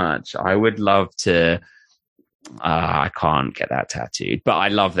so much. I would love to, I can't get that tattooed, but I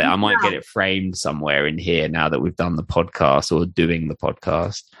love that. I might get it framed somewhere in here now that we've done the podcast or doing the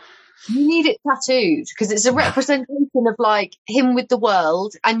podcast. You need it tattooed because it's a representation of like him with the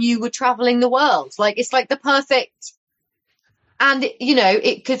world and you were traveling the world. Like it's like the perfect, and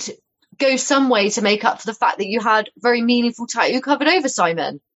it could go some way to make up for the fact that you had very meaningful tattoo covered over,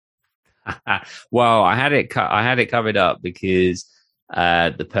 Simon. Well, I had it covered up because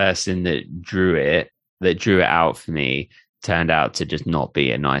the person that drew it out for me turned out to just not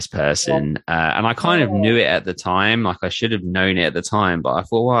be a nice person. And I kind of knew it at the time, like I should have known it at the time, but I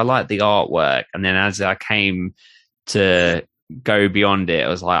thought, well, I like the artwork. And then as I came to go beyond it, I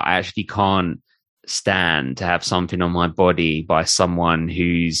was like, I actually can't stand to have something on my body by someone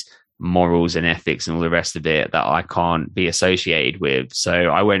whose morals and ethics and all the rest of it that I can't be associated with. So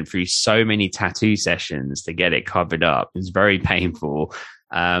I went through so many tattoo sessions to get it covered up. It was very painful.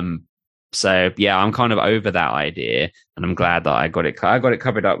 So yeah, I'm kind of over that idea, and I'm glad that I got it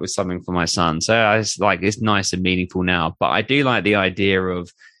covered up with something for my son. So it's nice and meaningful now. But I do like the idea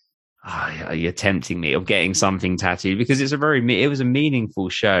of you're tempting me of getting something tattooed because it was a meaningful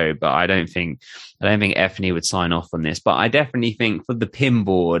show. But I don't think Ethne would sign off on this. But I definitely think for the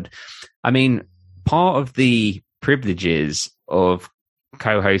Pinboard, I mean, part of the privileges of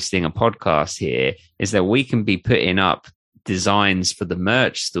co-hosting a podcast here is that we can be putting up designs for the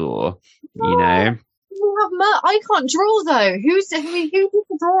merch store. I can't draw though. Who did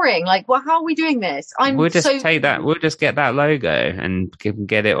the drawing? Like, well, how are we doing this? We'll just get that logo and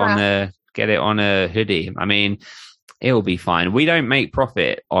get it on a hoodie. I mean, it'll be fine. We don't make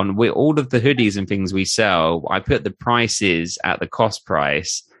profit on all of the hoodies and things we sell. I put the prices at the cost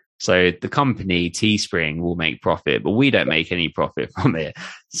price. So the company Teespring will make profit, but we don't make any profit from it.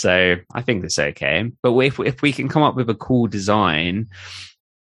 So I think that's okay. But if we can come up with a cool design,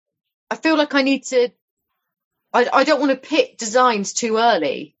 I feel like I need to. I don't want to pick designs too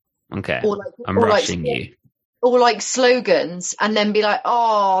early. Okay, I'm rushing you. Or like slogans, and then be like,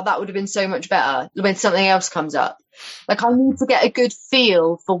 "Oh, that would have been so much better" when something else comes up. Like I need to get a good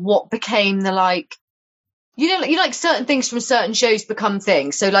feel for what became the you know, you like certain things from certain shows become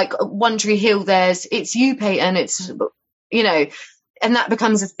things. So like One Tree Hill, there's It's You, Peyton. It's, you know, and that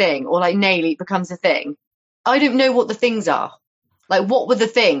becomes a thing. Or like Naily becomes a thing. I don't know what the things are. Like, what were the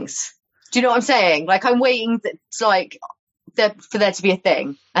things? Do you know what I'm saying? Like, I'm waiting for there to be a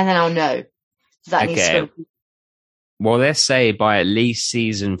thing, and then I'll know. That needs to go. Well, let's say by at least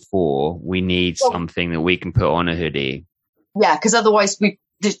season 4, we need something that we can put on a hoodie. Yeah, because otherwise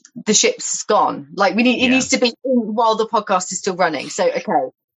the ship's gone. Like, it needs to be while the podcast is still running. So, okay,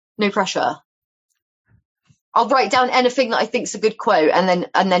 no pressure. I'll write down anything that I think's a good quote, and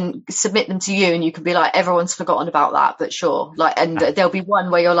then submit them to you, and you can be like, everyone's forgotten about that, but sure. Like, and there'll be one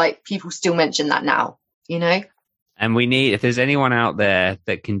where you're like, people still mention that now, you know. And we need, if there's anyone out there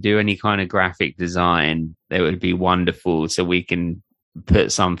that can do any kind of graphic design, that would be wonderful, so we can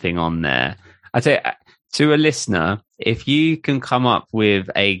put something on there. I'd say to a listener, if you can come up with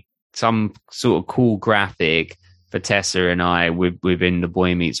some sort of cool graphic for Tessa and I within the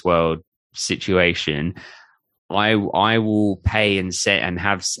Boy Meets World situation, I will pay and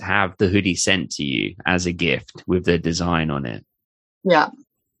have the hoodie sent to you as a gift with the design on it. Yeah,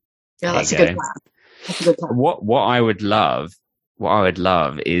 that's a good plan. That's a good plan. What I would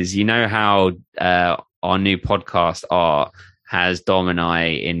love is, you know how our new podcast art has Dom and I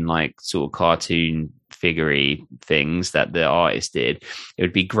in like sort of cartoon figurine things that the artist did. It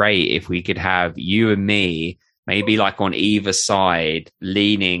would be great if we could have you and me, maybe like on either side,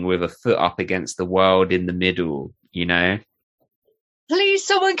 leaning with a foot up against the world in the middle, you know? Please,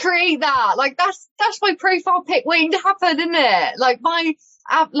 someone create that. Like, that's my profile pic waiting to happen, isn't it? Like, my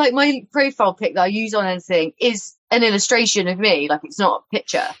profile pic that I use on anything is an illustration of me. Like, it's not a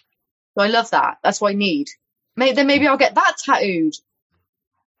picture. So I love that. That's what I need. Then maybe I'll get that tattooed.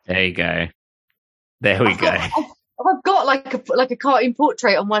 There you go. There we go. I've got like a cartoon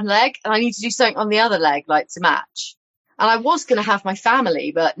portrait on one leg, and I need to do something on the other leg, like, to match. And I was going to have my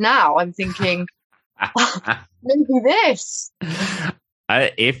family, but now I'm thinking, maybe this.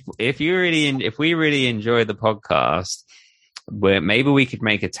 If we really enjoy the podcast, maybe we could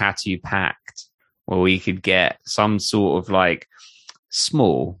make a tattoo pact where we could get some sort of like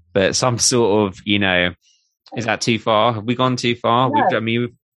small, but some sort of, you know, is that too far? Have we gone too far? No.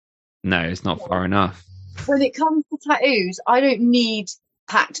 No, it's not far enough. When it comes to tattoos, I don't need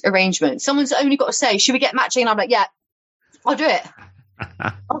packed arrangement. Someone's only got to say, should we get matching? And I'm like, yeah, I'll do it.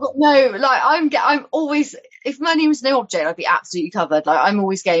 I've got I'm always, if money was no object, I'd be absolutely covered. Like, I'm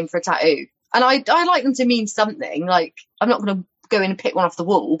always game for a tattoo. And I like them to mean something. Like, I'm not going to go in and pick one off the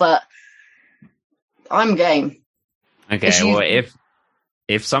wall, but I'm game. Okay, well,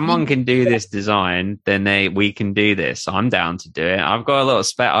 if someone can do this design, then we can do this. I'm down to do it. I've got a lot of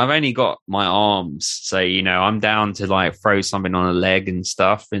I've only got my arms, so, you know, I'm down to like throw something on a leg and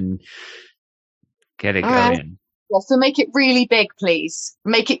stuff and get it going. Yeah, so make it really big, please.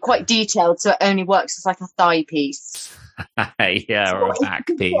 Make it quite detailed, so it only works as like a thigh piece. Yeah, or a back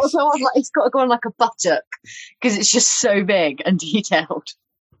piece. It's got to go on like a buttock, because it's just so big and detailed.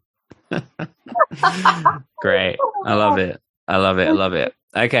 Great. I love it.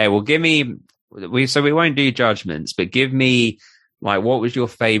 Okay, well, we won't do judgments, but give me, like, what was your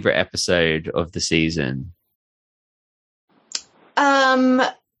favorite episode of the season?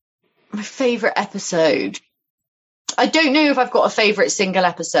 My favorite episode, I don't know if I've got a favorite single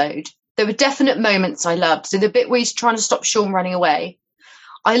episode. There were definite moments I loved. So the bit where he's trying to stop Sean running away,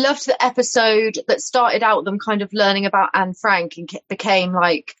 I loved the episode that started out them kind of learning about Anne Frank and became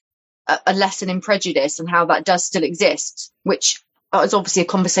like a lesson in prejudice and how that does still exist, which is obviously a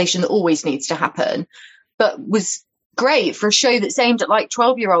conversation that always needs to happen, but was great for a show that's aimed at like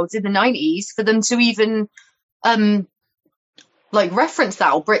 12-year-olds in the 90s, for them to even like reference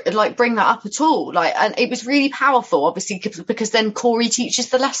that or bring that up at all. Like, and it was really powerful, obviously, because then Corey teaches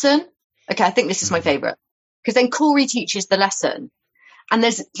the lesson. Okay, I think this is my favorite, because then Corey teaches the lesson, and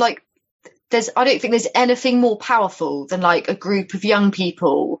I don't think there's anything more powerful than like a group of young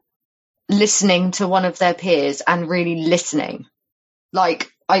people listening to one of their peers and really listening.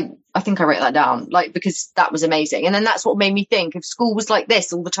 Like, I think I wrote that down, like, because that was amazing. And then that's what made me think, if school was like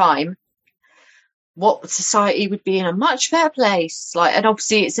this all the time, what society would be in a much better place. Like, and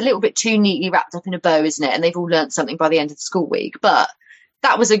obviously it's a little bit too neatly wrapped up in a bow, isn't it? And they've all learned something by the end of the school week, but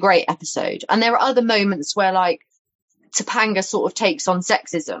that was a great episode. And there are other moments where, like, Topanga sort of takes on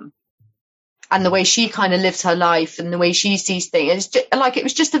sexism and the way she kind of lives her life and the way she sees things. It's just, like, it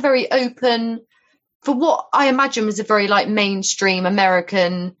was just a very open, for what I imagine was a very like mainstream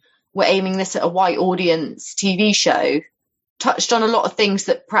American, we're aiming this at a white audience TV show, touched on a lot of things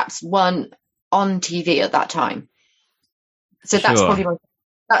that perhaps weren't on TV at that time. So that's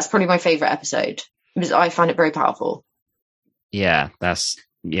probably my favorite episode. I found it very powerful. Yeah, that's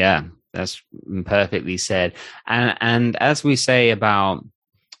perfectly said. And as we say about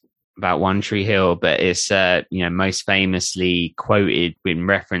One Tree Hill, but it's most famously quoted in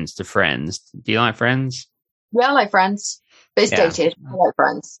reference to Friends. Do you like Friends? Yeah, I like Friends, but it's dated. I like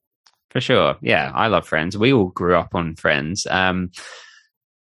Friends for sure. Yeah, I love Friends. We all grew up on Friends.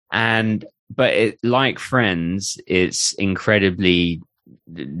 But like Friends, it's incredibly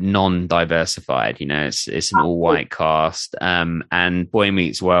non-diversified. It's an all-white cast, and Boy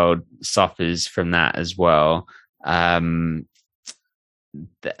Meets World suffers from that as well. There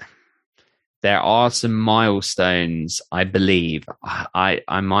are some milestones, I believe.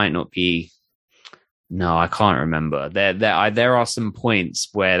 I might not be. No, I can't remember. There are some points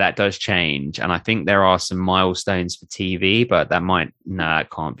where that does change, and I think there are some milestones for TV, but it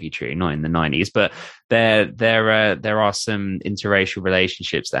can't be true. Not in the 90s, but there are some interracial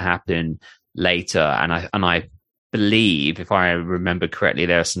relationships that happen later, and I believe, if I remember correctly,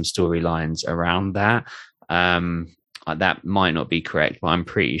 there are some storylines around that. That might not be correct, but I'm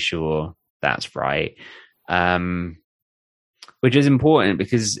pretty sure that's right. Which is important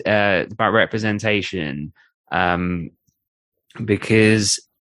because about representation, because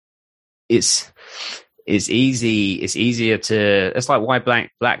it's easier to. It's like why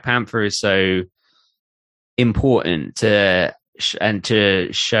Black Panther is so important to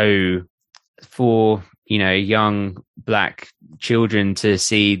show for young Black children to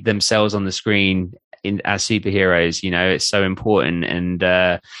see themselves on the screen as superheroes. It's so important, and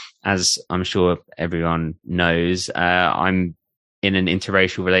as I'm sure everyone knows, I'm in an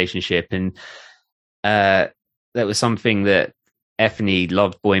interracial relationship, and that was something that Effie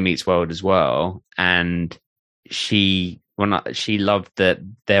loved Boy Meets World as well, and she loved that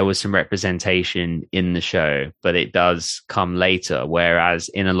there was some representation in the show, but it does come later, whereas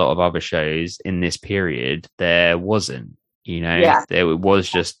in a lot of other shows in this period there wasn't. There was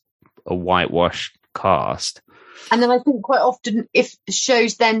just a whitewashed cast. And then I think quite often, if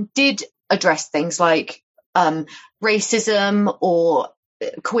shows then did address things like racism or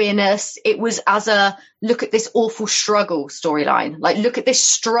queerness, it was as a look at this awful struggle storyline. Like, look at this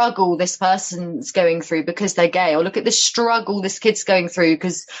struggle this person's going through because they're gay, or look at this struggle this kid's going through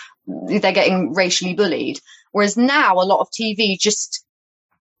because they're getting racially bullied. Whereas now a lot of TV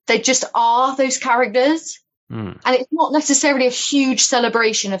they just are those characters. And it's not necessarily a huge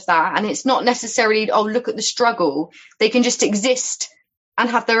celebration of that. And it's not necessarily, oh, look at the struggle. They can just exist and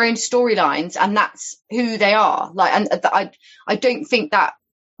have their own storylines, and that's who they are. Like, and I don't think that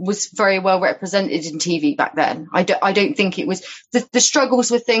was very well represented in TV back then. I don't think it was. The struggles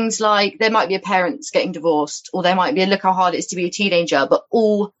with things like there might be a parents getting divorced, or there might be a look how hard it is to be a teenager, but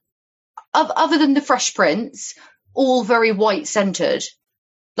all other than the Fresh Prince, all very white centered.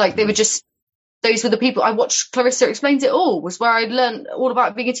 Like, they were just. Those were the people I watched. Clarissa Explains It All was where I learned all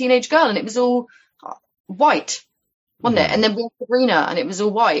about being a teenage girl, and it was all white, wasn't it? And then we had Sabrina, and it was all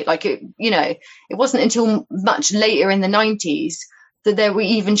white. Like, it wasn't until much later in the 90s that there were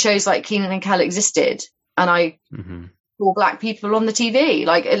even shows like Kenan and Kel existed, and I saw Black people on the TV.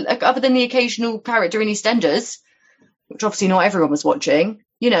 Like, other than the occasional character in EastEnders, which obviously not everyone was watching,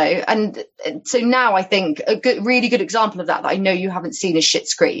 And so now I think a really good example of that I know you haven't seen is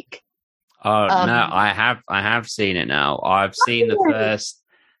Schitt's Creek. Oh no, I have seen it now. I've seen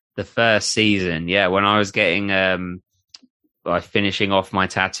the first season. Yeah, when I was getting by finishing off my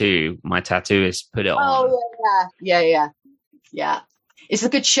tattooist put it on. Oh yeah. It's a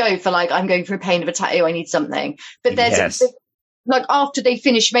good show for like, I'm going through a pain of a tattoo, I need something. But there's like, after they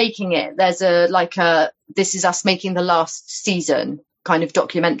finish making it, there's this is us making the last season kind of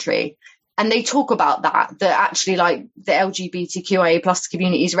documentary. And they talk about that actually, like, the LGBTQIA plus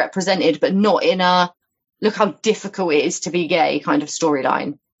community is represented, but not in a look how difficult it is to be gay kind of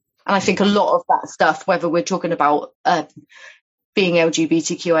storyline. And I think a lot of that stuff, whether we're talking about being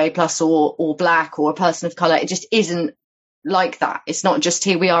LGBTQIA plus or Black or a person of colour, it just isn't like that. It's not just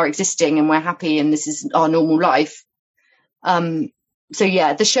here we are existing and we're happy and this is our normal life. So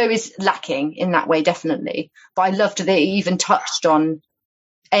yeah, the show is lacking in that way, definitely. But I loved that it even touched on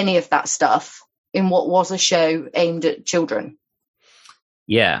any of that stuff in what was a show aimed at children.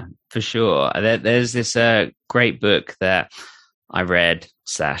 Yeah, for sure. There's this great book that I read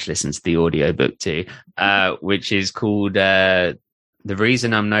 / listened to the audiobook to, which is called The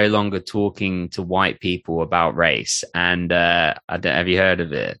Reason I'm No Longer Talking to White People About Race. And have you heard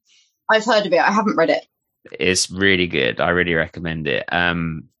of it? I've heard of it. I haven't read it. It's really good. I really recommend it.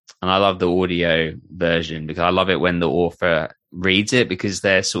 And I love the audio version because I love it when the author reads it, because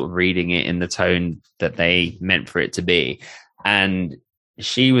they're sort of reading it in the tone that they meant for it to be. And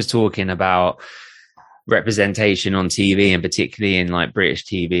she was talking about representation on TV, and particularly in like British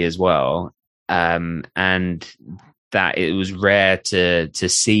TV as well. And that it was rare to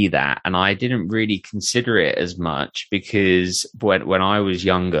see that, and I didn't really consider it as much because when I was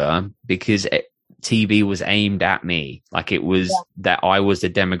younger, because TV was aimed at me, like it was that I was the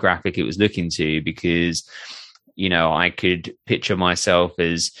demographic it was looking to, because I could picture myself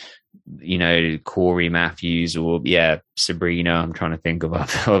as Corey Matthews or Sabrina. I'm trying to think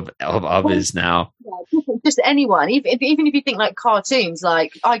of others now. Just anyone, even if you think like cartoons,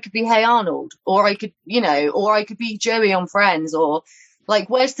 like I could be Hey Arnold, or I could be Joey on Friends, or like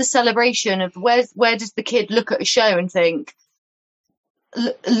where's the celebration of where does the kid look at a show and think,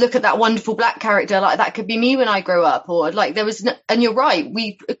 look at that wonderful black character, like that could be me when I grow up, or like there was and you're right,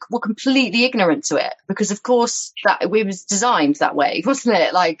 we were completely ignorant to it because of course that it was designed that way, wasn't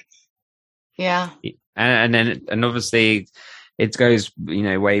it? Like and obviously it goes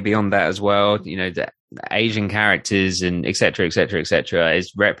way beyond that as well. The Asian characters and etc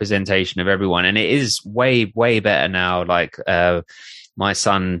is representation of everyone, and it is way better now. Like my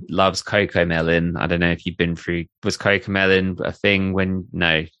son loves Coco Melon. I don't know if you've been through, was Coco Melon a thing when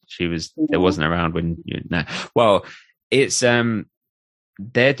she was it wasn't around when well, it's they're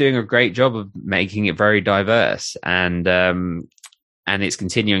doing a great job of making it very diverse, and it's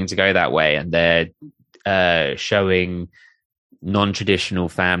continuing to go that way, and they're showing non-traditional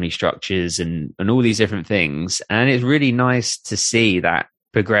family structures and all these different things, and it's really nice to see that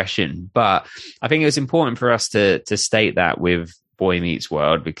progression. But I think it was important for us to state that with Boy Meets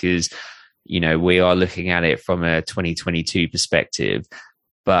World, because we are looking at it from a 2022 perspective,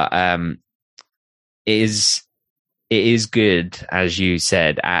 but it is good, as you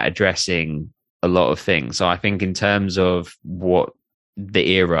said, at addressing a lot of things. So I think in terms of what the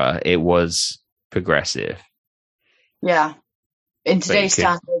era, it was progressive. Yeah. In today's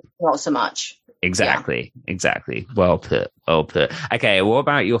standards, not so much. Exactly. Well put. Okay, what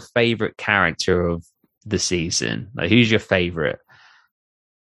about your favorite character of the season? Like, who's your favorite?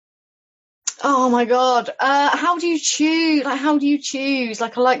 Oh my god! How do you choose?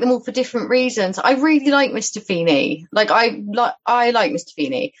 Like, I like them all for different reasons. I really like Mr. Feeney. I like Mr.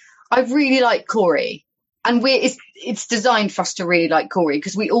 Feeney. I really like Corey, and it's designed for us to really like Corey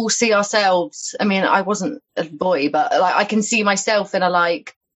because we all see ourselves. I mean, I wasn't a boy, but like I can see myself in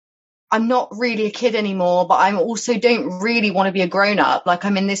I'm not really a kid anymore, but I also don't really want to be a grown up. Like,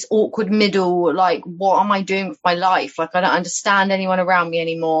 I'm in this awkward middle. Like, what am I doing with my life? Like, I don't understand anyone around me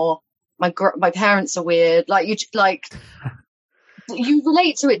anymore. My parents are weird. Like, you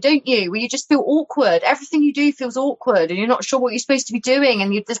relate to it, don't you? Where you just feel awkward. Everything you do feels awkward, and you're not sure what you're supposed to be doing,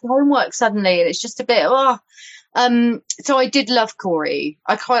 and there's homework suddenly, and it's just a bit. So I did love Corey.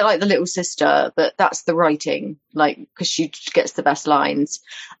 I quite like the little sister, but that's the writing, like, because she gets the best lines.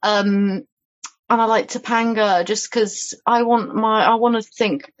 And I like Topanga just because I want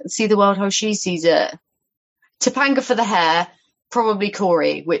to see the world how she sees it. Topanga for the hair, probably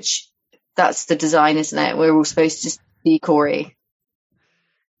Corey, which that's the design, isn't it? We're all supposed to be Corey.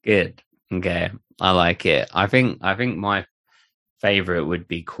 Good. Okay. I like it. I think my favorite would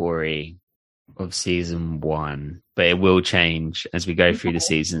be Corey of season 1, but it will change as we go through the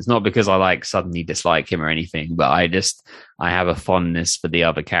seasons. Not because I suddenly dislike him or anything, but I have a fondness for the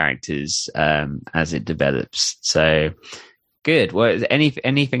other characters as it develops. So good. Well, is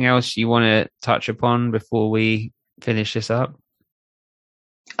anything else you want to touch upon before we finish this up?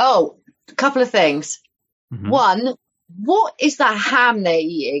 Oh, a couple of things. Mm-hmm. One, what is that ham they're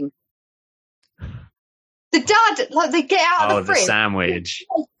eating? The dad, they get out of the fridge. The sandwich.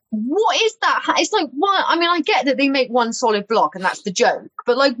 What is that? It's like, what? I mean, I get that they make one solid block and that's the joke,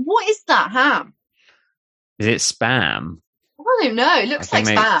 but what is that ham? Is it Spam? I don't know. It looks like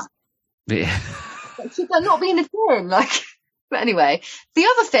Spam. Yeah. Should that not be in the film? But anyway, the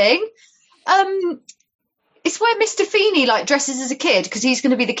other thing, it's where Mr. Feeney dresses as a kid because he's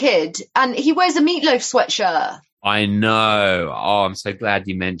going to be the kid, and he wears a Meatloaf sweatshirt. I know. Oh, I'm so glad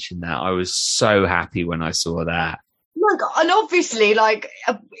you mentioned that. I was so happy when I saw that. And obviously,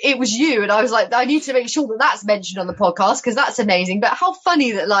 it was you, and I was like, I need to make sure that that's mentioned on the podcast because that's amazing. But how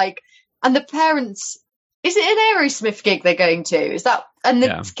funny that, and the parents, is it an Aerosmith gig they're going to? Is that, and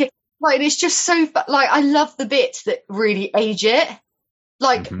the kid, it's just so, I love the bits that really age it.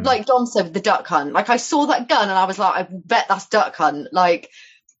 Like Don said with the duck hunt. I saw that gun and I was like, I bet that's Duck Hunt.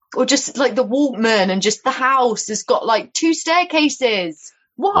 Or just the Walkman, and just the house has got 2 staircases.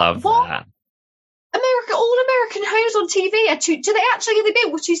 What? Love what? that. All American homes on TV are do they actually get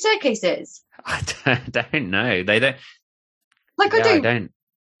built with 2 staircases? I don't know. They don't. I don't. I don't.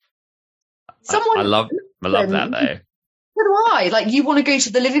 Someone. I love that though. So do I. Like, you want to go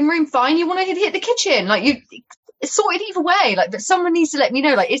to the living room, fine. You want to hit the kitchen, like it's sorted either way. Like, but someone needs to let me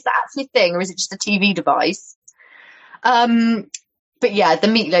know. Like, is that actually a thing, or is it just a TV device? But yeah, the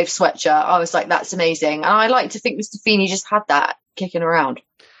meatloaf sweatshirt, I was like, that's amazing. And I like to think Mr. Feeney just had that kicking around.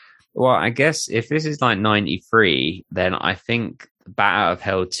 Well, I guess if this is like 93, then I think Bat Out of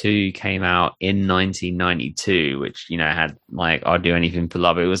Hell 2 came out in 1992, which, you know, had like I'll Do Anything for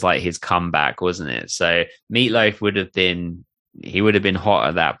Love. It was like his comeback, wasn't it? So Meatloaf would have been hot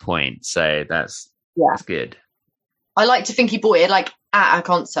at that point. So that's good. I like to think he bought it like at a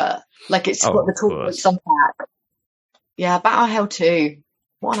concert. Like it's got the Talk soundtrack. Yeah, Bat Out of Hell 2.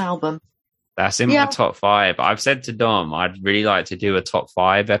 What an album. That's in my top 5. I've said to Dom, I'd really like to do a top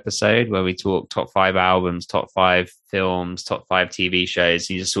 5 episode where we talk top 5 albums, top 5 films, top 5 TV shows.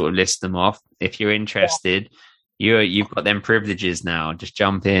 You just sort of list them off. If you're interested, you've got them privileges now. Just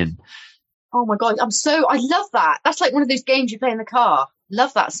jump in. Oh my God. I love that. That's like one of those games you play in the car.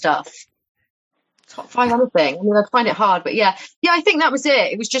 Love that stuff. Top 5 anything. I mean, I'd find it hard, but yeah, I think that was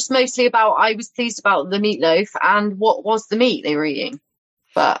it. It was just mostly about, I was pleased about the meatloaf and what was the meat they were eating.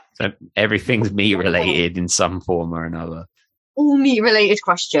 But so everything's meat related in some form or another. All meat related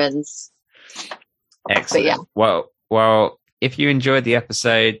questions. Excellent. Yeah. Well, if you enjoyed the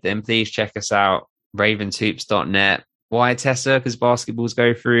episode, then please check us out, ravenshoops.net. Why, Tessa? Because basketballs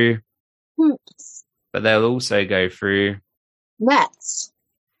go through hoops, but they'll also go through nets.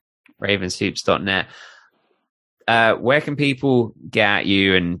 Ravenshoops.net. Where can people get at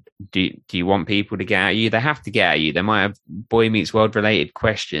you, and do you want people to get at you? They have to get at you. They might have Boy Meets World related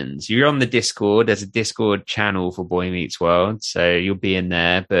questions. You're on the Discord. There's a Discord channel for Boy Meets World, so you'll be in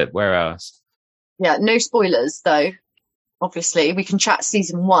there. But where else? Yeah, no spoilers though. Obviously, we can chat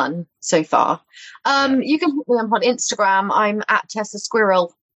season 1 so far. You can hit me up on Instagram. I'm at Tessa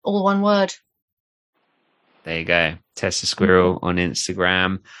Squirrel, all one word. There you go, Tessa Squirrel on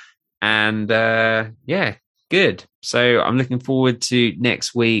Instagram. And good. So I'm looking forward to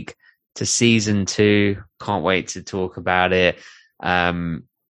next week, to season 2. Can't wait to talk about it. And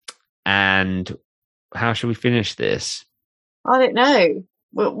how should we finish this? I don't know.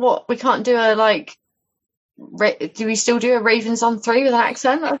 What we can't do do we still do a Ravens on 3 with an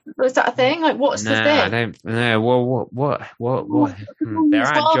accent? Is that a thing? Like, what's the thing? I don't know. Well, what? They're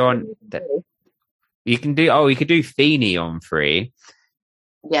at John. You can do. Oh, you could do Feeney on 3.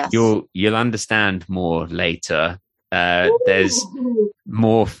 Yes. You'll understand more later. There's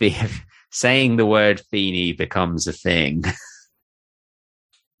more saying the word Feeney becomes a thing.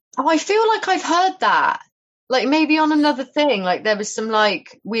 Oh, I feel like I've heard that. Like maybe on another thing, like there was some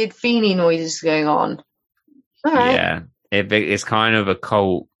like weird Feeney noises going on. All right. Yeah, it's kind of a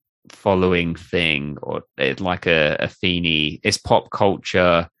cult following thing, or it's like a Feeney. It's pop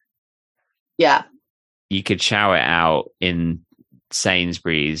culture. Yeah. You could shout it out in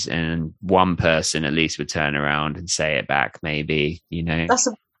Sainsbury's and one person at least would turn around and say it back, maybe, you know.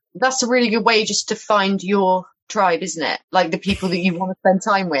 That's a really good way just to find your tribe, isn't it? Like the people that you want to spend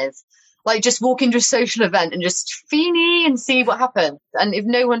time with. Like just walk into a social event and just Feeney and see what happens. And if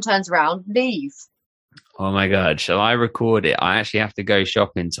no one turns around, leave. Oh my God, shall I record it? I actually have to go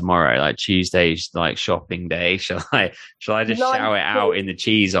shopping tomorrow, like Tuesday's like shopping day. Shall I just shout it out in the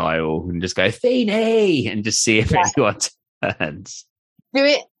cheese aisle and just go Feeney and just see if anyone turns? Do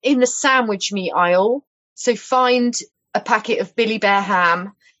it in the sandwich meat aisle. So find a packet of Billy Bear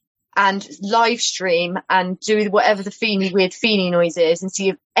ham and live stream and do whatever the weird Feeney noise is and see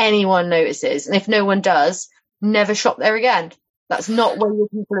if anyone notices. And if no one does, never shop there again. That's not where your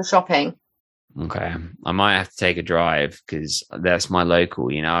people are shopping. Okay. I might have to take a drive because that's my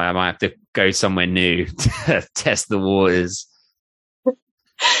local, you know. I might have to go somewhere new to test the waters.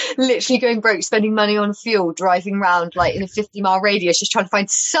 Literally going broke, spending money on fuel, driving around like in a 50-mile radius, just trying to find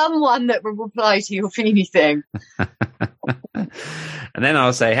someone that will reply to your Feeney thing. And then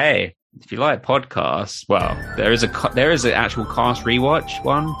I'll say, hey, if you like podcasts, well, there is an actual cast rewatch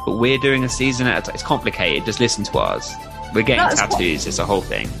one, but we're doing a season at a time. It's complicated. Just listen to us. We're getting tattoos. It's a whole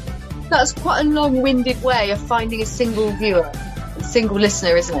thing. That's quite a long-winded way of finding a single viewer, a single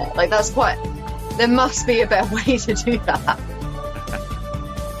listener, isn't it? Like there must be a better way to do that.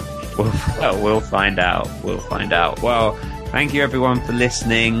 We'll find out. Well, thank you everyone for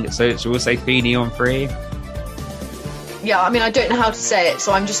listening. So we'll say Feeney on 3. Yeah, I mean, I don't know how to say it,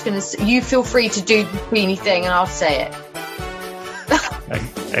 so I'm just going to... You feel free to do the Feeney thing and I'll say it.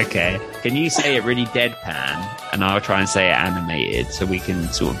 Okay. Can you say it really deadpan and I'll try and say it animated so we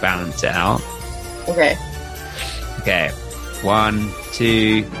can sort of balance it out? Okay. 1,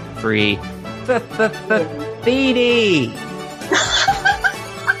 2, 3. Feeney!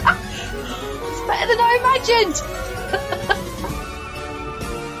 It's better than I imagined!